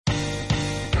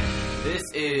This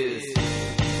is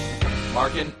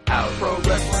Markin Out. Pro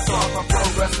Wrestling Talk by Pro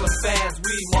Wrestling fans.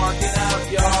 We marking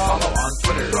out, y'all. Follow on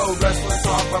Twitter. Pro Wrestling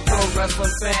Talk by Pro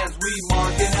Wrestling fans. We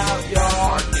marking out, y'all.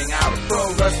 Marking Out.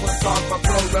 Pro Wrestling Talk by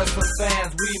Pro Wrestling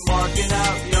fans. We marking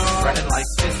out, y'all. Spreading like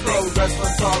fisting. Pro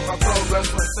Wrestling Talk by Pro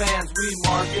Wrestling fans. We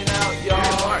marking out, y'all.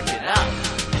 We're marking out.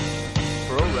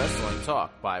 Pro Wrestling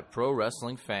Talk by Pro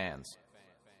Wrestling fans.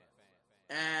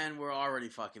 And we're already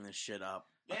fucking this shit up.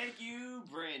 Thank you,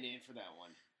 Brandon, for that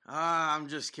one. I'm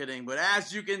just kidding. But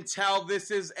as you can tell,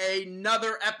 this is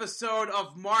another episode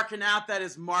of Markin Out. That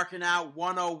is Markin Out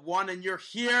 101. And you're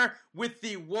here with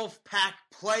the Wolfpack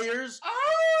players.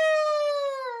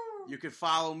 Oh! You can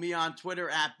follow me on Twitter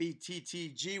at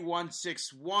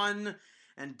BTTG161.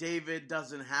 And David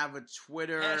doesn't have a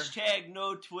Twitter. Hashtag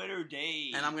no Twitter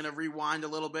Dave. And I'm going to rewind a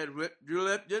little bit.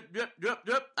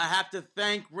 I have to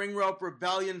thank Ring Rope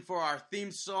Rebellion for our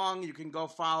theme song. You can go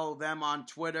follow them on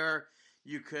Twitter.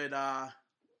 You could, At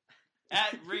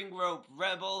Ring Rope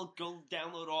Rebel, go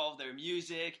download all of their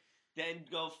music. Then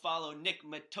go follow Nick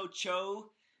Matocho.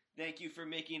 Thank you for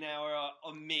making our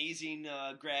amazing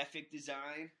graphic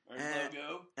design, our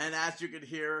logo. And as you could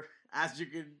hear,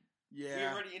 yeah. You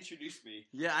already introduced me.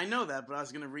 Yeah, I know that, but I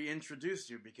was going to reintroduce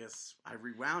you because I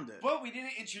rewound it. But we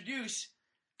didn't introduce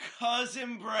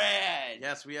Cousin Brad.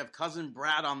 Yes, we have Cousin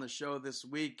Brad on the show this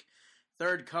week.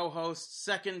 Third co-host,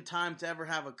 second time to ever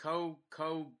have a co-host?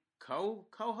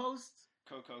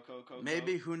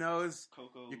 Maybe, who knows?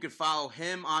 You could follow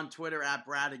him on Twitter at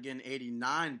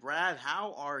Bradigan89. Brad,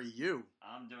 how are you?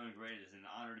 I'm doing great. It's an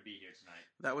honor to be here tonight.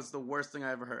 That was the worst thing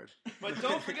I ever heard. But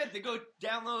don't forget to go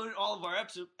download all of our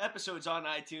episodes on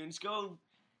iTunes. Go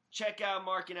check out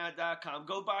markinout.com.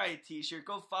 Go buy a t-shirt.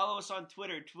 Go follow us on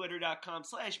Twitter,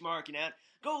 twitter.com/markinout.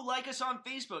 Go like us on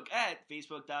Facebook at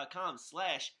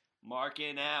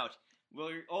facebook.com/markinout.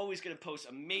 We're always going to post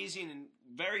amazing and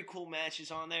very cool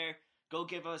matches on there. Go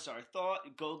give us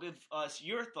Go give us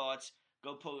your thoughts.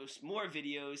 Go post more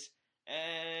videos.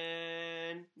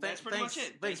 And that's pretty much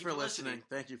it. Thanks for listening.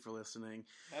 Thank you for listening.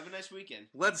 Have a nice weekend.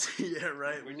 Let's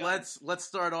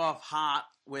start off hot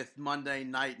with Monday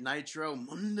Night Nitro.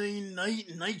 Monday Night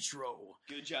Nitro.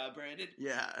 Good job, Brandon.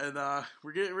 Yeah, and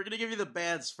we're gonna give you the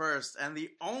bads first. And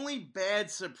the only bad,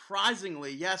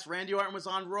 surprisingly, yes, Randy Orton was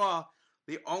on Raw.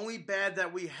 The only bad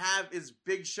that we have is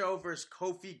Big Show versus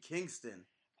Kofi Kingston.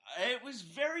 It was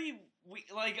very.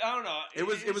 I don't know. It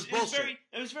was bullshit.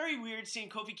 It was very weird seeing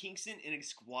Kofi Kingston in a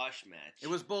squash match. It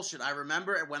was bullshit. I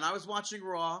remember when I was watching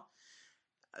Raw,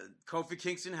 Kofi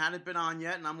Kingston hadn't been on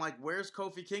yet, and I'm like, where's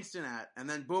Kofi Kingston at? And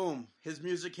then boom, his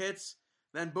music hits.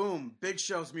 Then boom, Big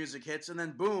Show's music hits. And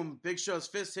then boom, Big Show's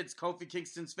fist hits Kofi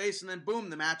Kingston's face. And then boom,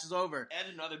 the match is over. And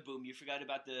another boom. You forgot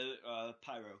about the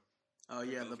pyro. Oh,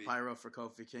 yeah, the pyro for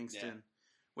Kofi Kingston. Yeah.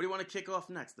 What do you want to kick off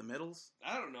next? The middles?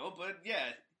 I don't know, but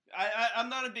yeah. I'm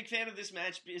not a big fan of this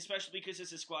match, especially because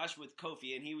it's a squash with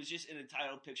Kofi, and he was just in a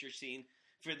title picture scene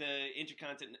for the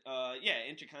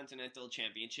Intercontinental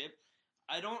Championship.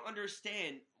 I don't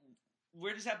understand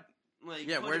where does that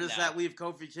where does that leave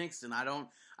Kofi Kingston? I don't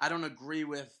agree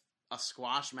with a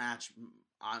squash match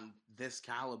on this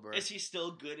caliber. Is he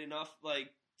still good enough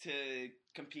to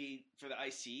compete for the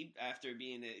IC after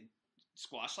being a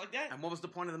squash like that? And what was the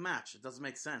point of the match? It doesn't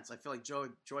make sense. I feel like Joy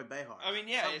Behar. I mean,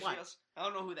 yeah, I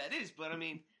don't know who that is, but I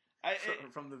mean,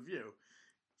 from The View.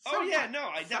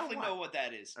 I definitely know what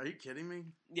that is. Are you kidding me?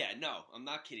 Yeah, no, I'm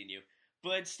not kidding you.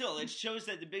 But still, it shows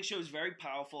that the Big Show is very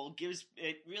powerful.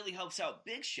 It really helps out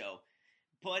Big Show,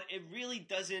 but it really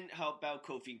doesn't help out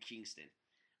Kofi Kingston.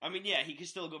 I mean, yeah, he can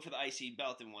still go for the IC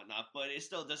belt and whatnot, but it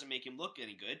still doesn't make him look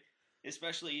any good.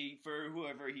 Especially for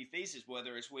whoever he faces,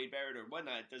 whether it's Wade Barrett or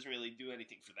whatnot, it doesn't really do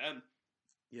anything for them.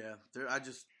 Yeah,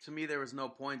 to me, there was no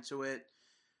point to it.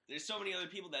 There's so many other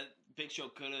people that Big Show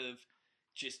could have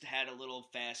just had a little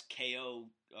fast KO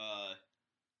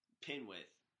pin with.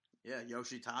 Yeah,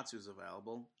 Yoshitatsu's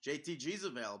available. JTG's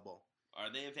available. Are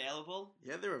they available?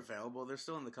 Yeah, they're available. They're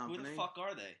still in the company. Who the fuck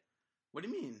are they? What do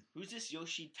you mean? Who's this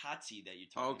Yoshitatsu that you're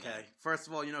talking about? Okay, first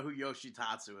of all, you know who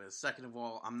Yoshitatsu is. Second of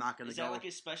all, I'm not going to go...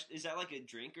 Is that like a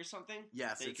drink or something?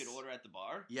 Yes. That you could order at the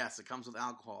bar? Yes, it comes with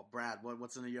alcohol. Brad,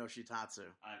 what's in a Yoshitatsu?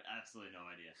 I have absolutely no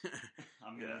idea.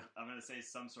 I'm gonna say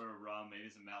some sort of rum, maybe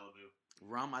some Malibu.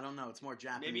 Rum? I don't know. It's more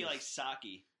Japanese. Maybe like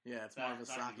sake. Yeah, it's more of a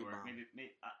sake bomb.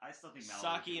 Maybe, I still think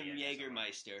Malibu. Sake and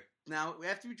Jägermeister. Now,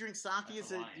 after you drink sake, That's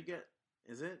is it Hawaiian. you get?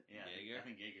 Is it? Yeah, Jaeger? I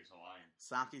think Jaeger's Hawaiian.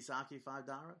 Sake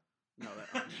 $5?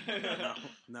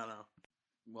 No.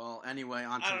 Well, anyway,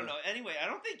 I don't know. Anyway, I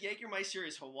don't think Jägermeister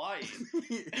is Hawaiian.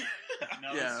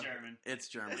 No, it's German. It's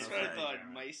German. That's okay. what I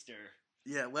thought. Meister.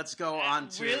 Yeah, let's go on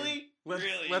to... Really?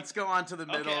 Let's go on to the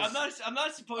middles. Okay, I'm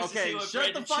not supposed to say what shut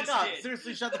Brandon the fuck just up. did.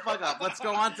 Seriously, shut the fuck up. Let's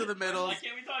go on to the middles. Why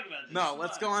can't we talk about this? No,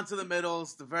 let's go on to the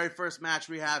middles. The very first match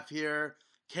we have here,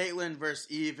 Caitlyn versus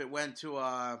Eve. It went to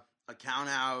a count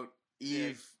out.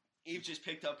 Eve just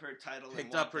picked up her title.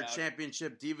 Picked up her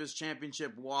championship, Divas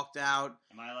Championship, walked out.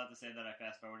 Am I allowed to say that I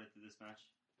fast forwarded to this match?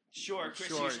 Sure, Chris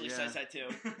usually says that too.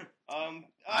 I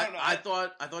don't know. I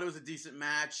thought it was a decent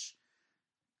match.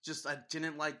 Just I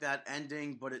didn't like that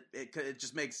ending, but it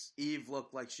just makes Eve look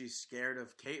like she's scared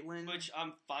of Caitlyn, which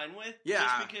I'm fine with. Yeah,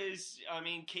 just because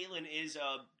Caitlyn is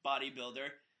a bodybuilder.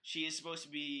 She is supposed to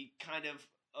be kind of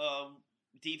a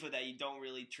diva that you don't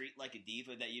really treat like a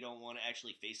diva that you don't want to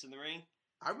actually face in the ring.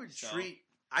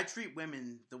 I treat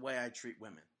women the way I treat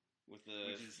women. With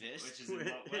the fist? Which is in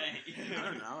what way? I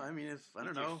don't know. I mean,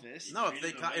 Fist? No,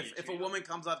 if a woman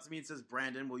comes up to me and says,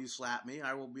 "Brandon, will you slap me?"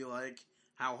 I will be like,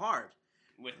 "How hard?"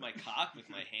 With my cock, with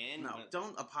my hand. No,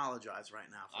 don't apologize right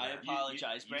now. I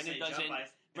apologize.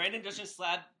 Brandon doesn't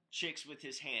slap chicks with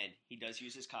his hand. He does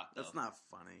use his cock, though. That's not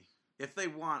funny. If they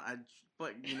want,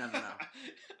 but you never know.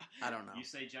 I don't know. You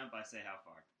say jump, I say how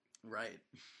far. Right.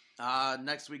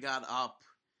 Next we got up.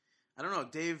 I don't know,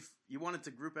 Dave. You wanted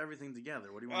to group everything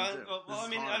together. What do you want to do? Well,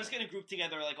 I was going to group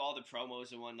together like all the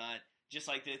promos and whatnot, just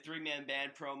like the 3-man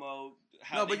band promo.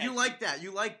 You like that.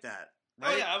 You like that.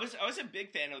 Right? Oh yeah, I was a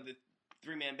big fan of the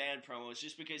 3-man band promos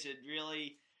just because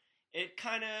it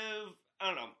kind of, I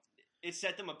don't know, it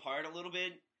set them apart a little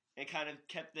bit and kind of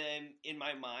kept them in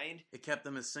my mind. It kept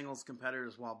them as singles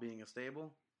competitors while being a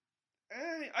stable?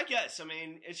 I guess. I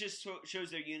mean, it just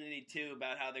shows their unity, too,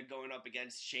 about how they're going up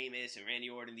against Sheamus and Randy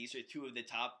Orton. These are two of the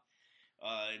top,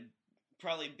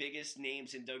 probably biggest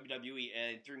names in WWE,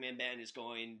 and 3-man band is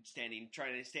trying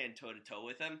to stand toe-to-toe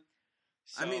with them.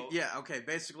 So, I mean, yeah, okay.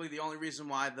 Basically, the only reason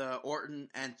why the Orton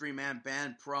and 3-man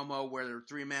band promo, where the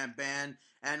 3-man band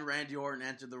and Randy Orton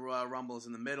entered the Royal Rumble, is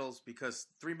in the middles because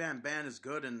 3-man band is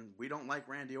good, and we don't like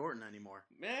Randy Orton anymore.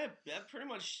 Yeah, that pretty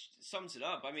much sums it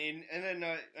up. I mean, and then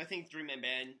I think 3-man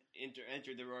band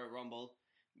entered the Royal Rumble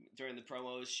during the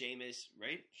promos. Sheamus,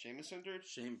 right? Sheamus entered?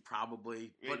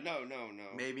 Probably. But no.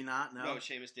 Maybe not, no. No,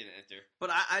 Sheamus didn't enter. But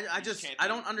I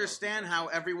don't understand how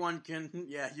everyone can...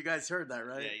 Yeah, you guys heard that,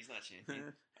 right? Yeah, he's not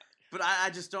champion. But I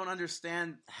just don't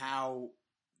understand how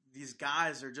these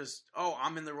guys are just,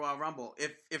 I'm in the Royal Rumble.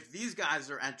 If these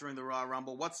guys are entering the Royal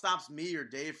Rumble, what stops me or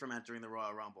Dave from entering the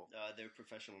Royal Rumble? They're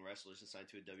professional wrestlers assigned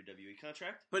to a WWE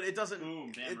contract. But it doesn't...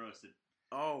 Boom, damn roasted.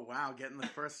 Oh, wow, getting the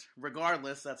first...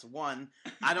 Regardless, that's one.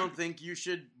 I don't think you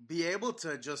should be able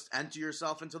to just enter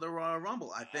yourself into the Royal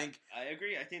Rumble. I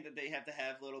agree. I think that they have to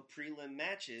have little prelim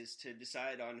matches to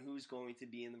decide on who's going to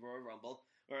be in the Royal Rumble,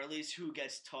 or at least who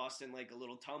gets tossed in like a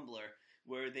little tumbler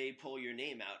where they pull your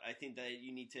name out. I think that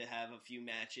you need to have a few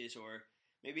matches, or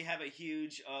maybe have a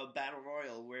huge battle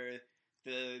royal where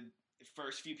the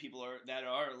first few people that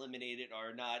are eliminated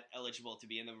are not eligible to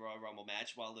be in the Royal Rumble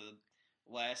match, while the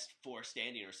last 4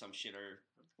 standing or some shit are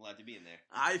allowed to be in there.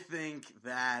 I think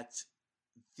that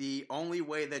the only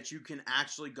way that you can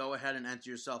actually go ahead and enter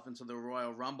yourself into the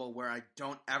Royal Rumble, where I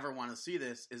don't ever want to see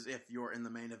this, is if you're in the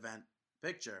main event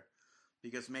picture.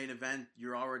 Because main event,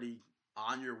 you're already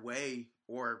on your way,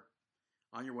 or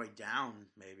on your way down,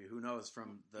 maybe. Who knows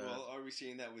from the... Well, are we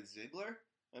seeing that with Ziggler?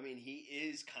 I mean, he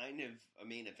is kind of a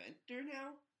main eventer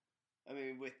now. I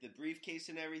mean, with the briefcase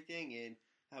and everything, and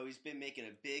how he's been making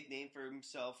a big name for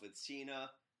himself with Cena.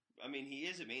 I mean, he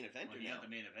is a main eventer he now. had the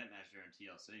main event match during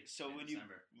TLC. So in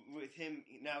December. With him,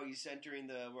 now he's entering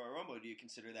the Royal Rumble, do you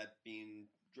consider that being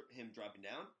him dropping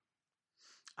down?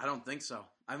 I don't think so.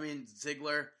 I mean,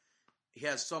 Ziggler, he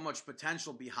has so much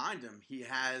potential behind him. He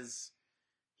has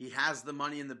the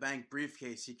Money in the Bank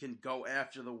briefcase. He can go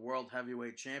after the World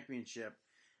Heavyweight Championship.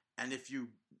 And if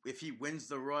he wins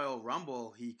the Royal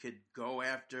Rumble, he could go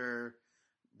after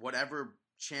whatever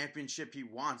championship he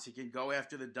wants. He can go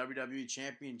after the WWE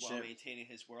Championship while maintaining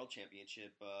his World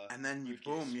Championship. And then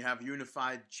you have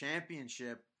unified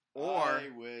championship. Or I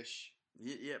wish.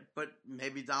 Yeah, but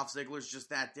maybe Dolph Ziggler's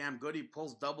just that damn good. He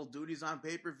pulls double duties on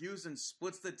pay-per-views and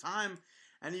splits the time.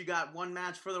 And you got one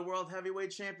match for the World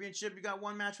Heavyweight Championship. You got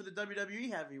one match for the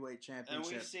WWE Heavyweight Championship.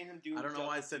 And we've seen him do. I don't know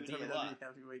why I said WWE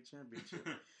Heavyweight Championship.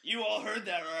 You all heard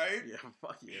that, right? Yeah,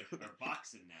 fuck you. They're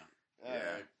boxing now. All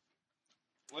right.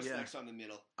 What's next on the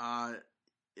middle?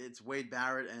 It's Wade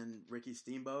Barrett and Ricky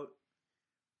Steamboat.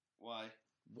 Why?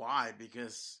 Why?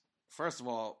 Because first of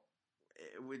all,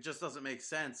 it just doesn't make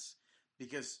sense.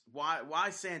 Because why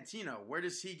Santino? Where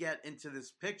does he get into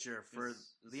this picture for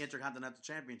the Intercontinental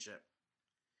Championship?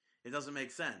 It doesn't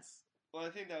make sense. Well, I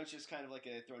think that was just kind of like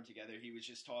a thrown together. He was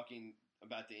just talking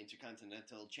about the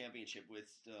Intercontinental Championship with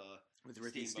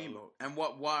Ricky Steamboat. And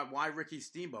why Ricky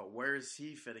Steamboat? Where is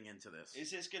he fitting into this?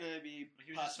 Is this going to be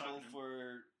possible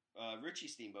for Richie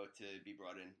Steamboat to be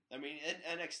brought in? I mean, at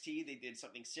NXT they did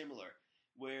something similar,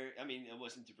 where it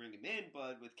wasn't to bring him in,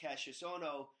 but with Cassius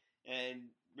Ohno and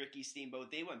Ricky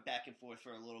Steamboat, they went back and forth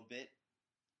for a little bit,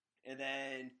 and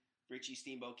then Richie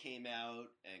Steamboat came out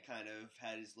and kind of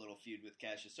had his little feud with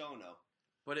Cassius Ohno.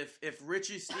 But if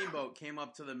Richie Steamboat came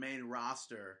up to the main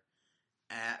roster,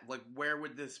 where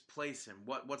would this place him?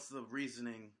 What's the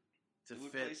reasoning to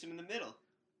fit? Place him in the middle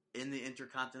in the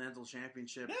Intercontinental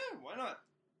Championship. Yeah, why not?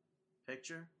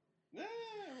 Picture. Yeah,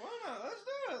 why not? Let's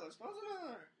do it. Let's close it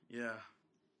on. Yeah.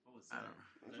 What was I that?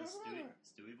 don't know. Was that a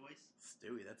Stewie voice?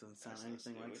 Stewie, that doesn't sound That's not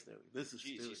anything like Stewie. Stewie. This is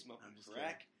Jeez, Stewie. you smoking I'm just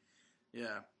crack? kidding.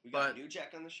 Yeah. We got New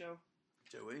Jack on the show?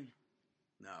 Do we?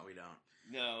 No, we don't.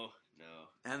 No.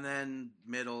 And then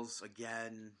middles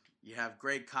again. You have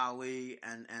Great Khali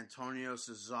and Antonio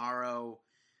Cesaro.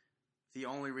 The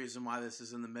only reason why this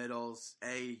is in the middles,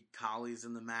 A, Khali's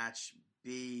in the match.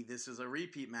 B, this is a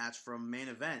repeat match from main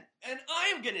event. And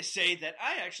I am going to say that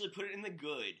I actually put it in the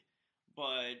good,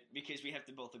 but because we have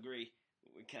to both agree,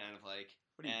 we kind of like...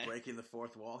 What are you, breaking the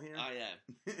fourth wall here? I am.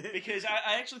 Because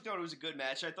I actually thought it was a good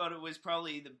match. I thought it was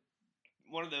probably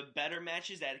one of the better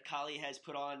matches that Khali has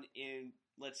put on in,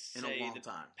 let's say, a long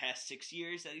time. Past 6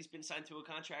 years that he's been signed to a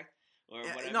contract. Or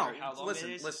whatever, how long listen,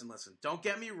 it is. listen. Don't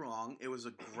get me wrong. It was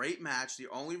a great match. The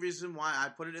only reason why I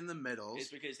put it in the middles is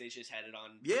because they just had it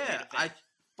on. Yeah, I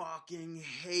fucking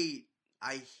hate.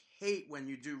 I hate when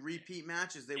you do repeat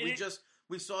matches.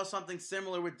 We saw something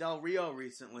similar with Del Rio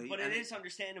recently. But it is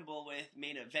understandable with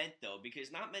main event though, because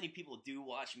not many people do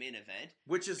watch main event,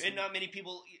 and not many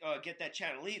people get that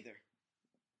channel either.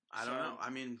 I don't know. I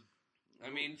mean,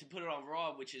 to put it on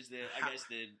Raw, which is the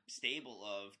stable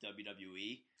of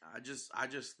WWE. I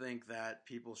just think that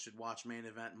people should watch main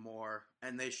event more,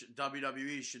 and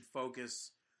WWE should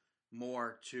focus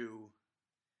more to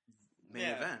main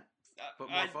event. Put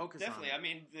more focus definitely. on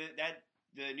it.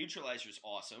 The neutralizer is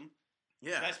awesome.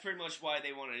 Yeah, that's pretty much why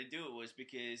they wanted to do it, was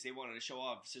because they wanted to show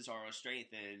off Cesaro's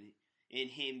strength and in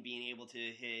him being able to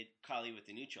hit Khali with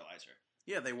the neutralizer.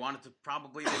 Yeah, they wanted.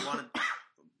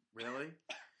 Really?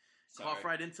 Sorry. Cough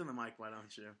right into the mic, why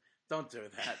don't you? Don't do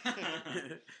that.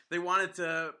 They wanted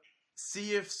to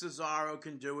see if Cesaro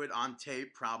can do it on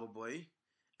tape, probably,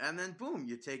 and then boom,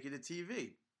 you take it to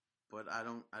TV. But I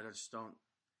don't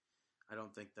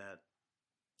think that.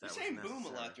 You're saying boom a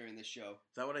lot during the show.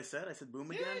 Is that what I said? I said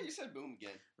boom again? Yeah, you said boom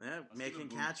again. Yeah, making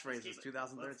catchphrases,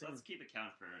 2013. Let's keep a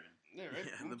count for it. Yeah, right?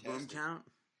 Yeah, the boom count?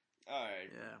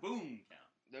 Alright. Yeah. Boom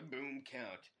count. The boom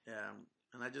count. Yeah.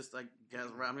 And I'm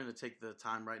going to take the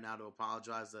time right now to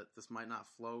apologize that this might not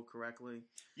flow correctly.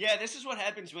 Yeah, this is what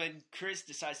happens when Chris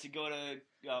decides to go to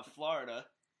Florida.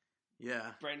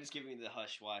 Yeah. Brandon's giving me the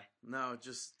hush. Why? No, I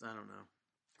don't know.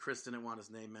 Chris didn't want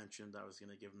his name mentioned. I was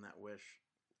going to give him that wish.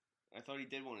 I thought he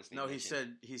did want his name mentioned.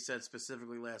 mentioned. he said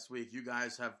specifically last week, you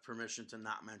guys have permission to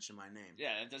not mention my name.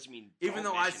 Yeah, that doesn't mean... Even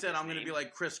though I said I'm going to be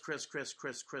like Chris.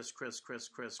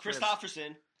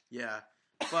 Christopherson. Yeah.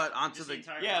 But onto the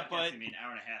entire yeah, podcast, but I mean,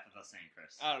 hour and a half of us saying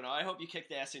Chris. I don't know. I hope you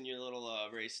kicked ass in your little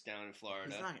race down in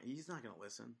Florida. He's not going to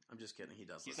listen. I'm just kidding. He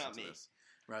does. He's listen not to me. This.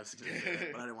 Right, I was gonna say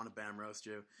that, but I didn't want to bam roast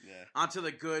you. Yeah. Onto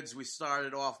the goods. We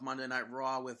started off Monday Night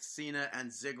Raw with Cena and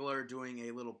Ziggler doing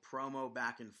a little promo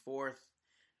back and forth.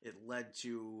 It led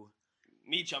to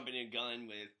me jumping in gun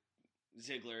with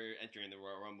Ziggler entering the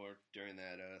Royal Rumble during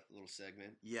that little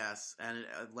segment. Yes, and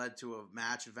it led to a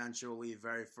match eventually.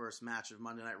 Very first match of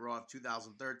Monday Night Raw of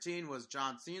 2013 was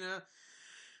John Cena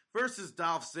versus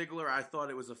Dolph Ziggler. I thought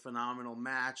it was a phenomenal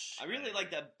match. I really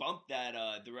like that bump that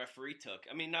the referee took.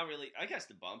 I mean, not really. I guess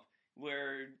the bump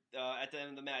where at the end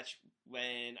of the match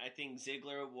when I think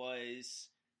Ziggler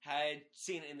had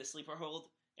Cena in the sleeper hold,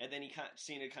 and then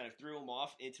Cena kind of threw him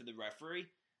off into the referee.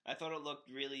 I thought it looked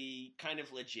really kind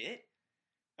of legit.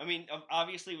 I mean,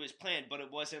 obviously it was planned, but it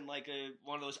wasn't like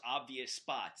one of those obvious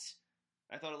spots.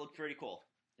 I thought it looked pretty cool.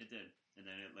 It did. And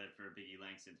then it led for Big E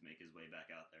Langston to make his way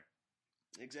back out there.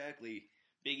 Exactly.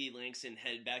 Big E Langston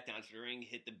headed back down to the ring,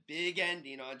 hit the big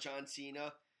ending on John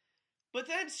Cena. But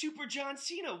then Super John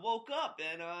Cena woke up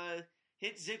and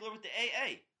hit Ziggler with the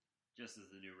AA. Just as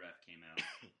the new ref came out.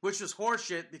 Which was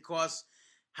horseshit because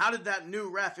how did that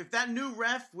new ref... If that new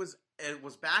ref was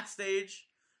backstage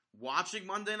watching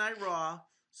Monday Night Raw,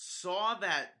 saw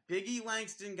that Big E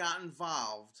Langston got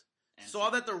involved, saw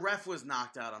that the ref was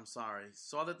knocked out,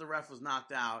 saw that the ref was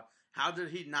knocked out, how did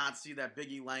he not see that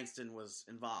Big E Langston was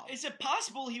involved? Is it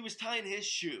possible he was tying his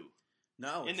shoe?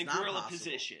 No, in it's the not gorilla possible.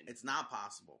 position. It's not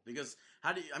possible because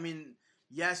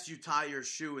yes, you tie your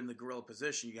shoe in the gorilla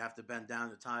position. You have to bend down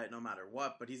to tie it no matter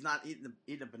what. But he's not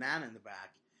eating a banana in the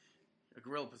back. A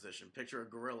gorilla position. Picture a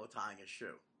gorilla tying his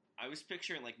shoe. I was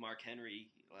picturing like Mark Henry,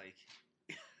 like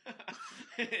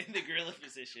in the gorilla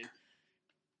position,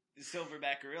 the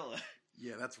silverback gorilla.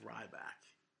 Yeah, that's Ryback.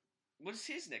 What's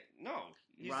his nick? No,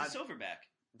 he's the silverback.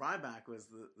 Ryback was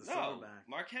the No, silverback.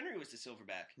 Mark Henry was the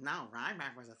silverback. No,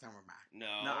 Ryback was the silverback. No,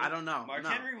 I don't know. Mark No.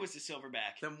 Henry was the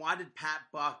silverback. Then why did Pat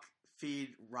Buck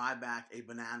feed Ryback a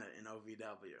banana in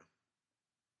OVW?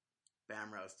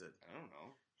 Bam roasted. I don't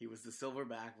know. He was the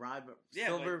silverback. Ryback. Yeah,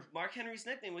 Silver. but Mark Henry's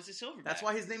nickname was the silverback. That's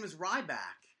why his name is Ryback.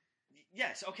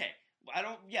 Yes, okay.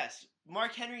 Yes,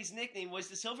 Mark Henry's nickname was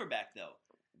the silverback, though.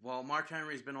 Well, Mark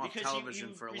Henry's been off Because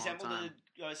television for a long time. Because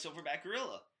you resemble the silverback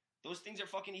gorilla. Those things are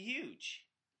fucking huge.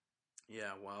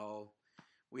 Yeah, well,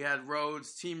 we had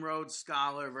Team Rhodes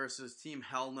Scholar versus Team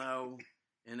Hell No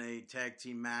in a tag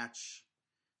team match.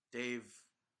 Dave,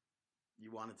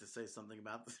 you wanted to say something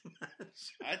about this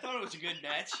match? I thought it was a good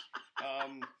match.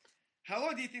 How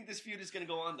long do you think this feud is going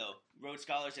to go on, though? Rhodes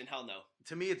Scholars and Hell No.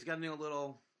 To me, it's getting a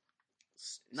little...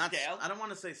 Stale? I don't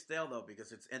want to say stale, though,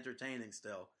 because it's entertaining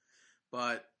still.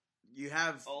 But you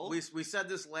have... Old? We said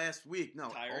this last week. No,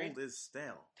 Tiring? old is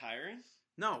stale. Tiring?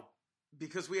 No,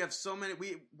 because we have so many...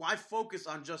 Why focus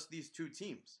on just these two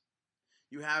teams?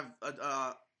 You have...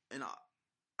 I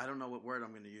don't know what word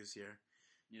I'm going to use here.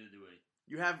 Neither do we.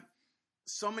 You have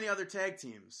so many other tag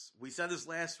teams. We said this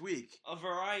last week. A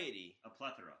variety. A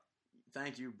plethora.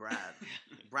 Thank you, Brad.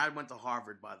 Brad went to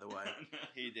Harvard, by the way.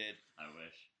 He did. I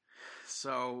wish.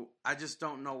 So I just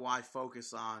don't know why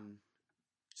focus on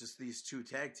just these two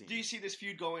tag teams. Do you see this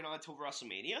feud going on till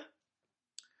WrestleMania?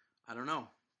 I don't know.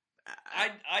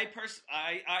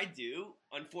 I do,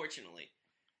 unfortunately,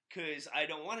 because I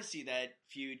don't want to see that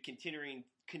feud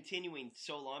continuing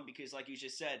so long. Because, like you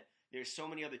just said, there's so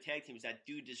many other tag teams that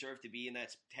do deserve to be in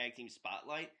that tag team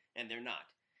spotlight, and they're not.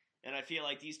 And I feel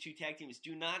like these two tag teams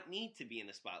do not need to be in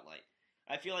the spotlight.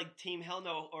 I feel like Team Hell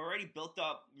No already built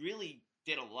up, really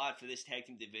did a lot for this tag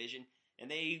team division, and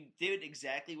they did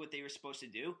exactly what they were supposed to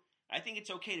do. I think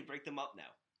it's okay to break them up now.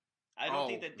 I don't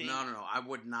think that they... No. I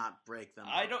would not break them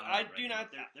up. I do not...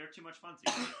 They're too much fun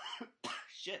together.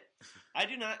 Shit. I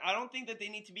don't think that they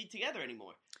need to be together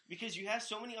anymore. Because you have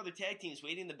so many other tag teams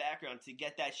waiting in the background to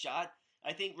get that shot.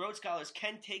 I think Rhodes Scholars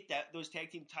can take those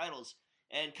tag team titles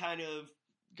and kind of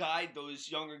guide those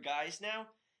younger guys now.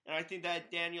 And I think that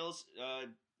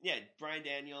Bryan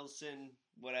Danielson,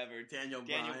 whatever, Daniel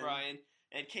Bryan,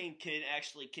 and Kane can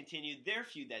actually continue their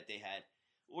feud that they had.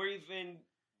 Or even,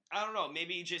 I don't know,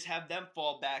 maybe just have them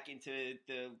fall back into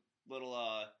the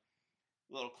little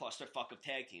clusterfuck of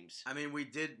tag teams. I mean, we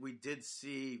did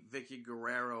see Vicky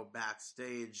Guerrero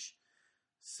backstage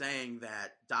saying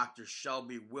that Dr.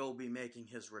 Shelby will be making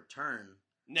his return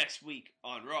next week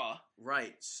on Raw.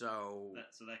 Right, so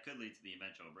that could lead to the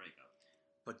eventual breakup.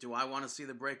 But do I want to see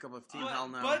the breakup of Team Hell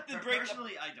No? But the breakup,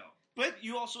 personally, I don't. But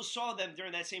you also saw them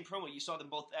during that same promo. You saw them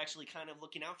both actually kind of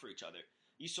looking out for each other.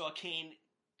 You saw Kane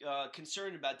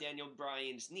concerned about Daniel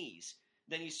Bryan's knees.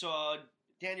 Then you saw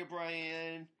Daniel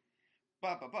Bryan...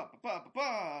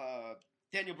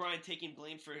 Daniel Bryan taking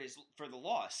blame for the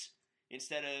loss.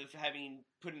 Instead of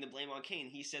putting the blame on Kane,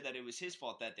 he said that it was his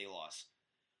fault that they lost.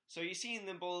 So you're seeing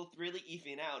them both really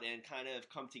even out and kind of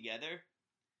come together.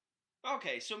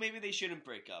 Okay, so maybe they shouldn't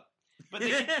break up. But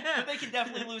they can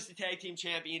definitely lose the tag team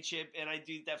championship, and I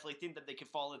do definitely think that they could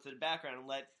fall into the background and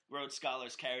let Rhodes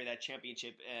Scholars carry that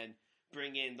championship and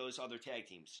bring in those other tag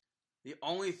teams. The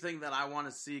only thing that I want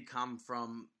to see come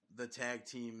from the tag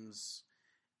teams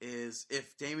is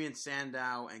if Damian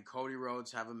Sandow and Cody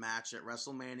Rhodes have a match at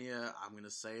WrestleMania, I'm going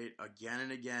to say it again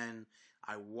and again,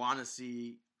 I want to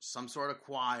see some sort of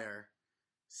choir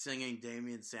singing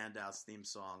Damian Sandow's theme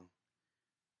song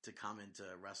to come into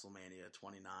WrestleMania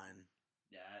 29.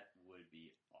 That would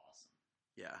be awesome.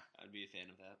 Yeah. I'd be a fan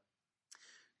of that.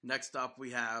 Next up,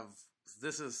 we have...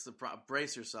 This is the...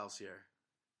 Brace yourselves here.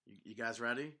 You guys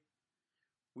ready?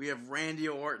 We have Randy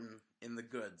Orton in the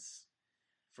goods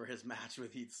for his match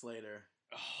with Heath Slater.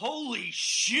 Holy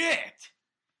shit!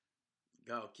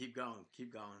 Go. Keep going.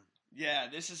 Yeah,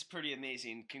 this is pretty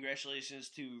amazing. Congratulations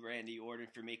to Randy Orton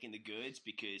for making the goods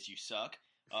because you suck.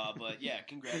 But yeah,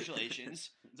 congratulations.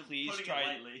 Please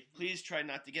try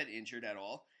not to get injured at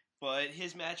all. But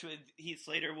his match with Heath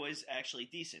Slater was actually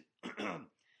decent.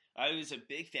 I was a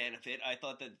big fan of it. I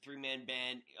thought that the three-man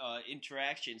band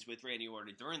interactions with Randy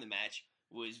Orton during the match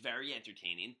was very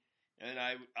entertaining, and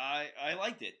I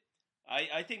liked it.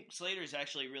 I think Slater is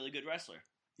actually a really good wrestler.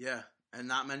 Yeah, and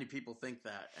not many people think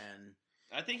that. And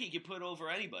I think he could put over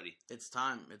anybody. It's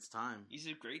time. It's time. He's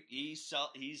a great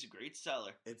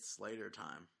seller. It's Slater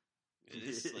time. It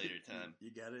is Slater time.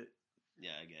 You get it?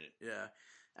 Yeah, I get it. Yeah.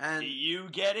 And do you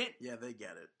get it? Yeah, they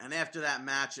get it. And after that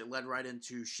match, it led right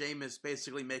into Sheamus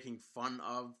basically making fun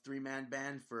of three-man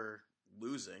band for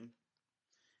losing.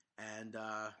 And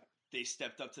they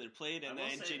stepped up to the plate, and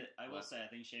I will say, I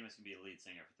think Sheamus can be a lead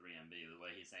singer for 3MB. The way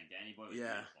he sang Danny Boy was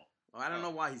beautiful. Well, I don't know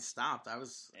why he stopped. I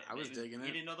was digging it.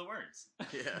 He didn't know the words.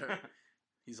 Yeah.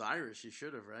 He's Irish. He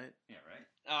should have, right? Yeah, right.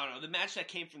 I don't know. The match that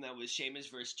came from that was Sheamus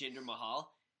versus Jinder Mahal.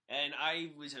 And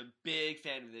I was a big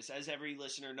fan of this. As every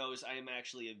listener knows, I am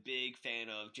actually a big fan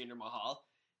of Jinder Mahal.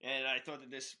 And I thought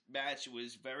that this match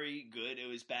was very good. It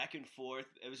was back and forth.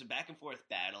 It was a back and forth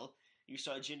battle. You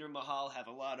saw Jinder Mahal have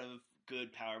a lot of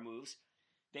good power moves.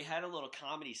 They had a little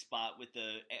comedy spot with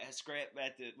the ass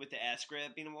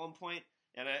grabbing at one point,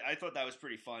 and I thought that was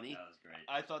pretty funny. That was great.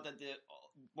 I thought that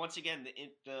once again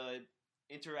the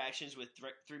interactions with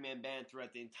three-man band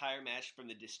throughout the entire match, from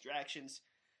the distractions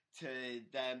to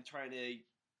them trying to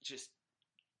just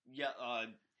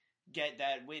get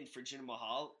that win for Jinder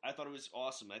Mahal, I thought it was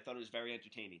awesome. I thought it was very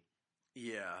entertaining.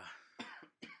 Yeah.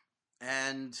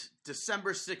 And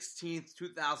December 16th,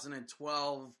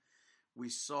 2012, we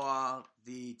saw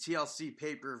the TLC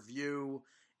pay-per-view.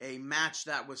 A match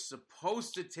that was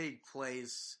supposed to take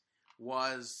place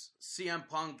was CM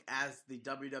Punk as the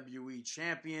WWE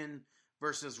Champion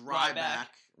versus Ryback.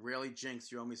 Really,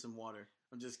 Jinx, you owe me some water.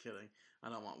 I'm just kidding. I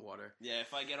don't want water. Yeah,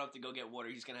 if I get up to go get water,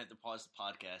 he's going to have to pause the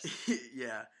podcast.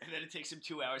 Yeah. And then it takes him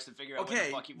 2 hours to figure out what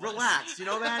the fuck he wants. Relax. You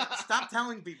know that? Stop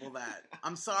telling people that.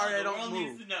 I'm sorry I don't move.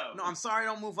 Needs to know. No, I'm sorry I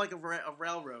don't move like a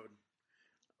railroad.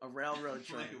 A railroad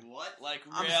train. Like what? Like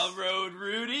Railroad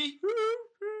Rudy?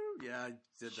 Yeah, I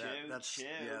did that. That's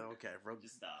yeah, okay.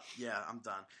 Just stop. Yeah, I'm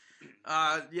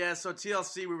done. Yeah, so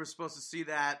TLC, we were supposed to see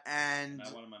that, and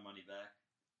I wanted my money back.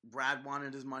 Brad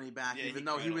wanted his money back, Yeah, even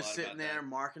though he was sitting there that.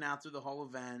 marking out through the whole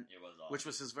event, It was awesome. which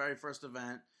was his very first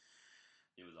event.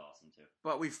 It was awesome too.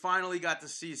 But we finally got to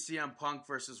see CM Punk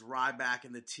versus Ryback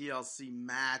in the TLC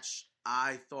match.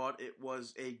 I thought it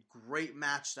was a great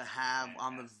match to have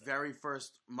on the very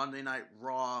first Monday Night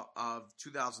Raw of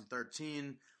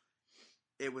 2013.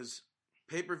 It was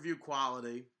pay-per-view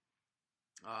quality.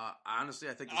 Honestly,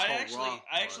 I think this whole Raw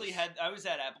I was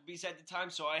at Applebee's at the time,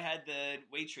 so I had the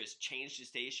waitress change the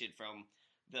station from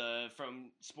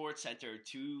Sports Center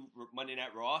to Monday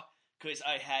Night Raw because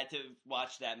I had to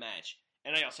watch that match,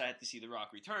 and I also had to see The Rock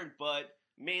return. But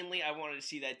mainly, I wanted to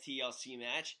see that TLC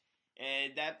match,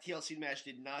 and that TLC match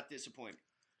did not disappoint.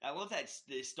 I love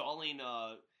the stalling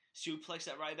suplex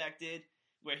that Ryback did,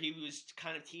 where he was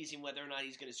kind of teasing whether or not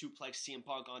he's going to suplex CM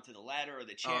Punk onto the ladder or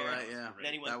the chair. Oh, right, yeah.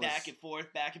 Then he went back and forth,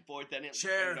 then it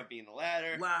chair, ended up being the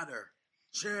ladder.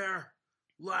 Chair,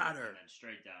 ladder. And then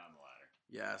straight down the ladder.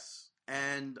 Yes.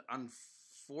 And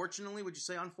unfortunately, would you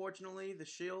say unfortunately, the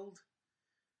Shield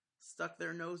stuck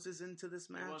their noses into this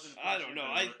match? I don't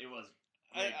know. It was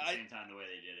great at the same time the way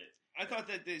they did it. I thought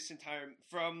that this entire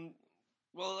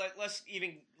let's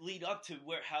even lead up to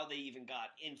how they even got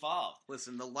involved.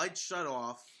 Listen, the lights shut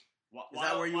off. Is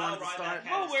that where you wanted to start?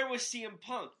 Oh, where was CM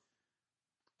Punk?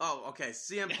 Oh, okay.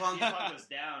 CM Punk was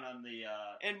down on the...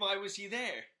 And why was he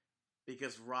there?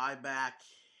 Because Ryback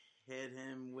hit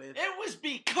him with... It was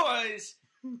because...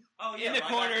 Oh, yeah, in the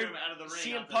corner, out of the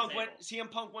ring, CM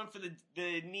Punk went for the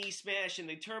knee smash and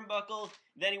the turnbuckle.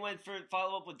 Then he went for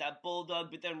follow up with that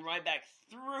bulldog, but then Ryback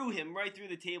threw him right through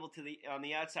the table on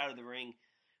the outside of the ring,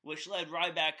 which led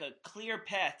Ryback a clear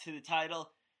path to the title.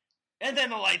 And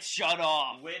then the lights shut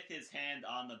off with his hand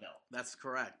on the belt. That's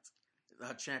correct.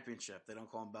 Championship. They don't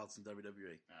call them belts in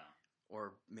WWE. No.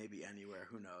 Or maybe anywhere.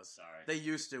 Who knows? Sorry. They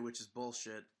used to, which is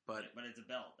bullshit. But it's a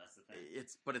belt. That's the thing.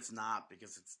 But it's not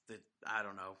because I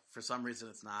don't know. For some reason,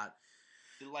 it's not.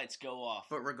 The lights go off.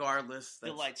 But regardless,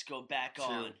 the lights go back true.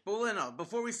 on. But no,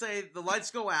 before we say the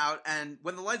lights go out, and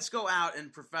when the lights go out in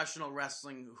professional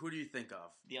wrestling, who do you think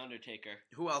of? The Undertaker.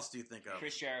 Who else do you think of?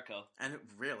 Chris Jericho. And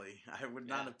really, I would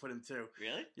not have put him too.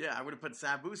 Really? Yeah, I would have put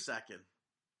Sabu second.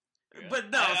 Really? But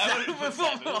no,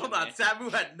 hold on. Sabu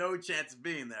had no chance of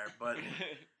being there. But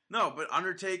no, but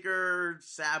Undertaker,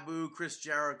 Sabu, Chris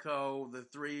Jericho, the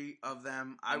three of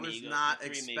them. I was not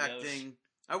expecting.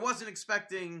 I wasn't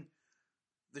expecting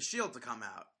the Shield to come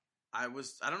out. I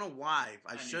don't know why.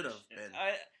 I should have been.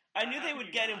 I knew they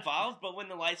would get involved, but when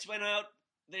the lights went out,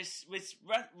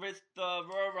 with the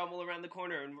Royal Rumble around the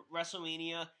corner and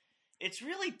WrestleMania, it's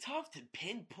really tough to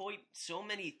pinpoint so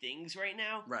many things right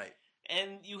now. Right.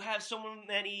 And you have so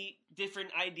many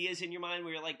different ideas in your mind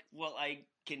where you're like, well, I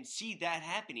can see that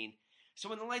happening. So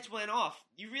when the lights went off,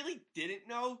 you really didn't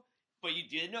know, but you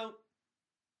did know.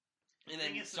 And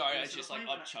then, Thing is, sorry, it I was to just the like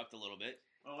point when upchucked a little bit.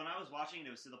 Well, when I was watching it,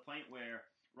 was to the point where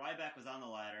Ryback was on the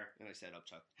ladder, And I said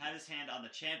upchuck. had his hand on the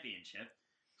championship,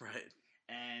 Right.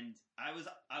 and I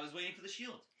was waiting for the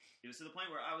Shield. It was to the point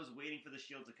where I was waiting for the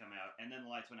Shield to come out, and then the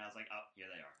lights went out. I was like, oh, here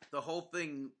they are. The whole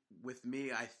thing with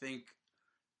me, I think,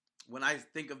 when I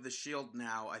think of the Shield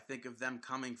now, I think of them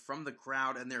coming from the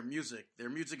crowd and their music. Their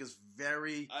music is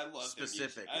very I love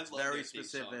specific. Their music. It's I love very their theme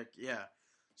song. specific. Yeah.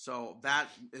 So that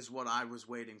is what I was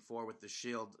waiting for with the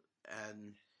Shield,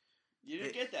 and You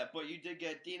didn't get that, but you did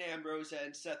get Dean Ambrose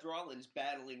and Seth Rollins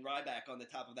battling Ryback on the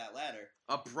top of that ladder.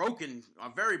 a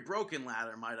very broken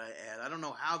ladder, might I add. I don't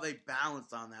know how they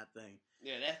balanced on that thing.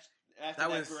 Yeah, that's after That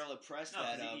that, was- gorilla press. No,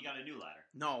 that 'cause he got a new ladder.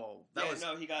 No,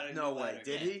 he got a no new way. ladder.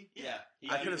 Did he? Yeah, he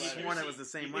I got a could have new ladder. sworn it was the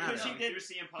same Because ladder. he did- threw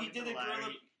CM Punk he into did the the ladder,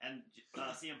 gorilla- and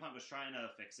CM Punk was trying to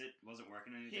fix it. It wasn't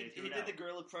working, and He threw it did out. the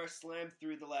gorilla press slam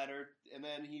through the ladder, and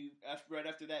then right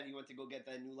after that, he went to go get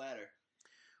that new ladder.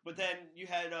 But then you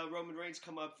had Roman Reigns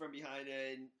come up from behind,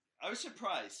 and I was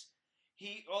surprised.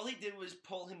 All he did was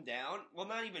pull him down. Well,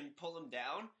 not even pull him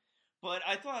down, but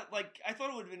I thought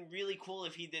it would have been really cool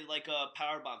if he did like a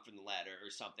powerbomb from the ladder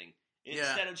or something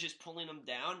instead of just pulling him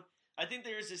down. I think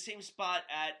there's the same spot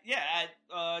at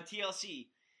TLC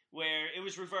where it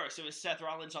was reversed. It was Seth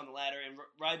Rollins on the ladder and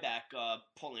Ryback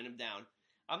pulling him down.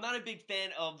 I'm not a big fan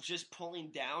of just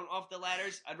pulling down off the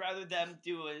ladders. I'd rather them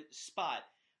do a spot.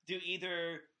 Do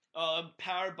either a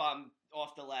powerbomb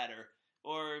off the ladder,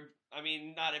 or, I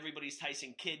mean, not everybody's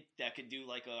Tyson Kidd that could do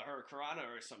like a Hurricanrana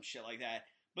or some shit like that,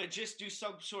 but just do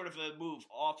some sort of a move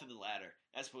off of the ladder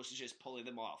as opposed to just pulling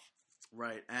them off.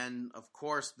 Right, and of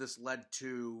course this led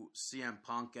to CM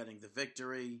Punk getting the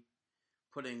victory,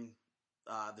 putting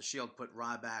the Shield put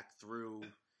Ryback through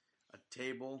a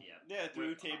table. Yeah,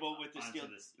 through a table with the onto steel.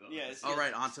 this- Yeah, Oh,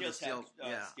 right, onto the steel steel, taps,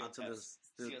 yeah, steel onto taps.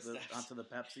 the Steel steps. onto the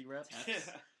Pepsi reps.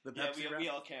 The Yeah, Pepsi we reps.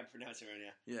 all can't pronounce it right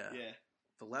now. Yeah. Yeah.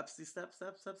 The Lepsy step.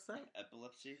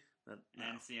 Epilepsy. No.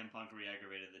 And CM Punk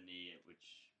re-aggravated the knee,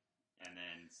 and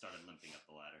then started limping up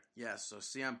the ladder. Yeah, so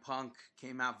CM Punk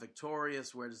came out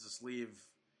victorious. Where does this leave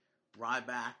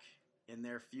Ryback in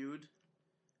their feud?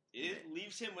 It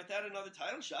leaves him without another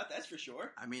title shot, that's for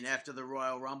sure. I mean, after the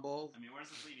Royal Rumble, I mean, where does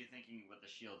this leave you thinking with the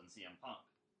Shield and CM Punk?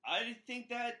 I think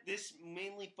that this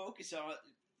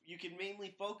you can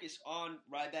mainly focus on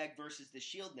Ryback versus the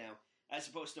Shield now, as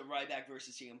opposed to Ryback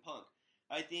versus CM Punk.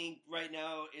 I think right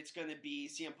now it's going to be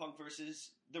CM Punk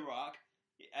versus The Rock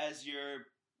as your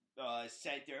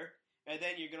center, and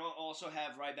then you're going to also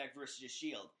have Ryback versus the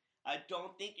Shield. I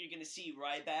don't think you're going to see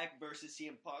Ryback versus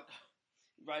CM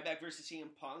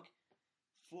Punk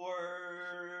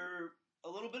for a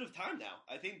little bit of time now.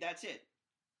 I think that's it.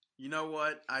 you know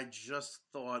what? I just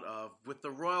thought of with the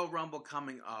Royal Rumble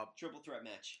coming up. Triple threat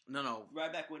match. No.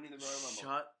 Ryback winning the Royal Rumble.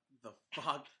 Shut the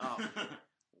fuck up.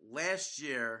 Last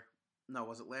year, no,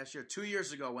 was it last year? 2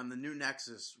 years ago, when the New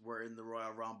Nexus were in the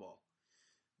Royal Rumble,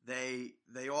 they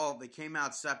came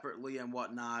out separately and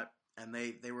whatnot, and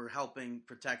they were helping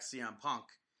protect CM Punk.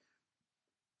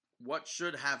 What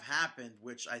should have happened,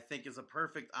 which I think is a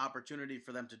perfect opportunity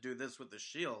for them to do this with the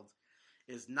Shield,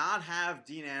 is not have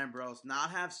Dean Ambrose,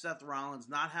 not have Seth Rollins,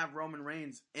 not have Roman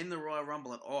Reigns in the Royal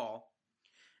Rumble at all,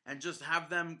 and just have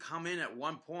them come in at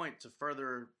one point to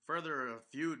further a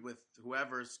feud with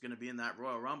whoever's going to be in that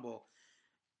Royal Rumble,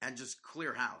 and just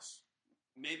clear house.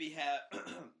 Maybe have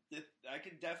I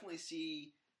could definitely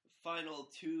see Final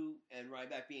 2 and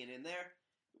Ryback being in there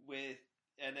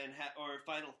or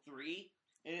Final 3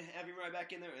 and having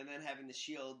Ryback in there, and then having the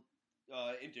Shield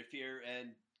interfere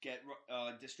and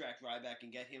distract Ryback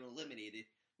and get him eliminated,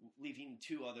 leaving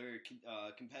 2 other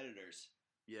competitors.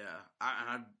 Yeah,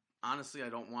 I honestly, I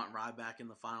don't want Ryback in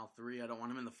the Final 3. I don't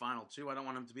want him in the Final 2. I don't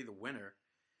want him to be the winner.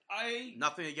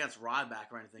 Nothing against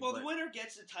Ryback or anything. Well, but the winner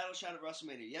gets the title shot at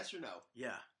WrestleMania, yes or no?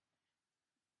 Yeah.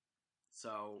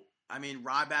 So, I mean,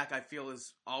 Ryback, I feel,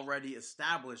 is already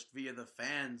established via the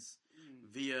fans,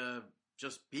 via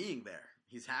just being there.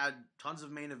 He's had tons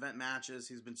of main event matches.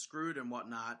 He's been screwed and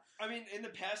whatnot. I mean, in the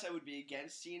past, I would be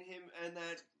against seeing him in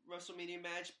that WrestleMania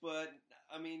match, but,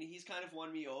 I mean, he's kind of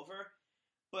won me over.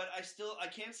 But I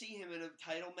can't see him in a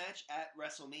title match at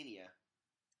WrestleMania.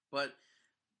 But,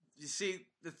 you see,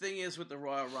 the thing is with the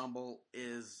Royal Rumble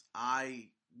is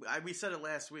we said it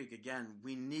last week. Again,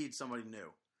 we need somebody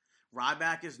new.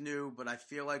 Ryback is new, but I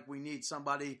feel like we need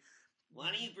somebody. Why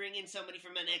don't you bring in somebody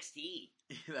from NXT?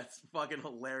 That's fucking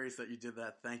hilarious that you did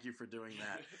that. Thank you for doing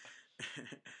that.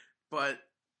 But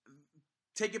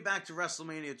take it back to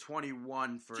WrestleMania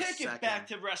 21 for a second. Take it back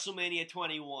to WrestleMania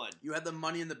 21. You had the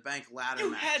Money in the Bank ladder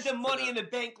You match. had the Money in the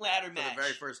Bank ladder match. For the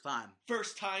very first time.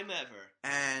 First time ever.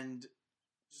 And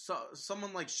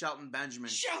someone like Shelton Benjamin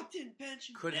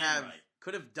could Yeah,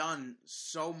 have done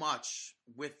so much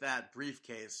with that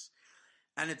briefcase,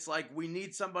 and it's like we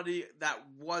need somebody that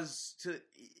was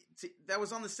that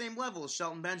was on the same level as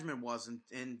Shelton Benjamin was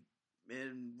in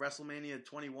WrestleMania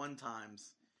 21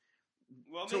 times.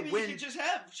 Well, to maybe win. you could just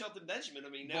have Shelton Benjamin. I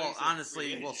mean, now Well, he's a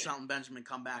honestly, free will agent. Shelton Benjamin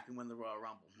come back and win the Royal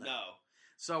Rumble? No.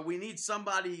 So we need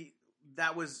somebody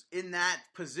that was in that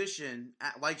position,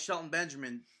 like Shelton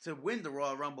Benjamin, to win the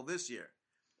Royal Rumble this year.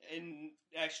 And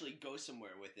actually go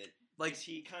somewhere with it. Like 'Cause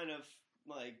he kind of,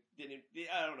 like, didn't...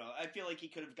 I don't know. I feel like he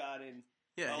could have gotten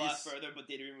yeah, a lot further, but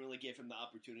they didn't really give him the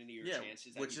opportunity or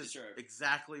chances that which he is deserved.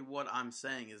 exactly what I'm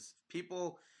saying. Is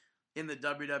people in the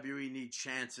WWE need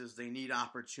chances. They need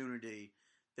opportunity.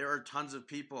 There are tons of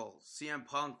people. CM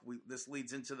Punk. This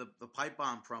leads into the pipe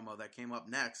bomb promo that came up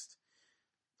next.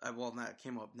 That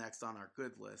came up next on our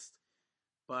good list.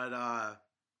 But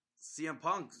CM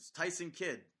Punk, Tyson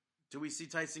Kidd. Do we see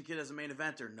Tyson Kidd as a main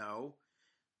eventer? No.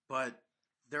 But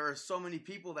there are so many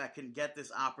people that can get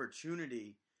this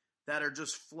opportunity that are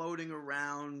just floating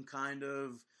around, kind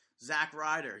of. Zack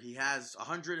Ryder, he has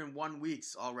 101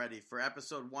 weeks already for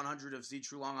episode 100 of Z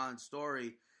True Long Island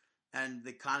Story, and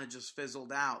they kind of just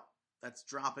fizzled out. That's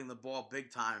dropping the ball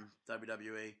big time,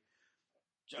 WWE.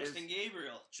 Justin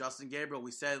Gabriel.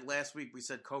 We said last week,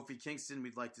 Kofi Kingston,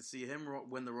 we'd like to see him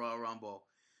win the Royal Rumble.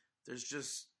 There's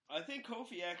just... I think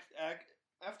Kofi,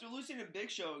 after losing to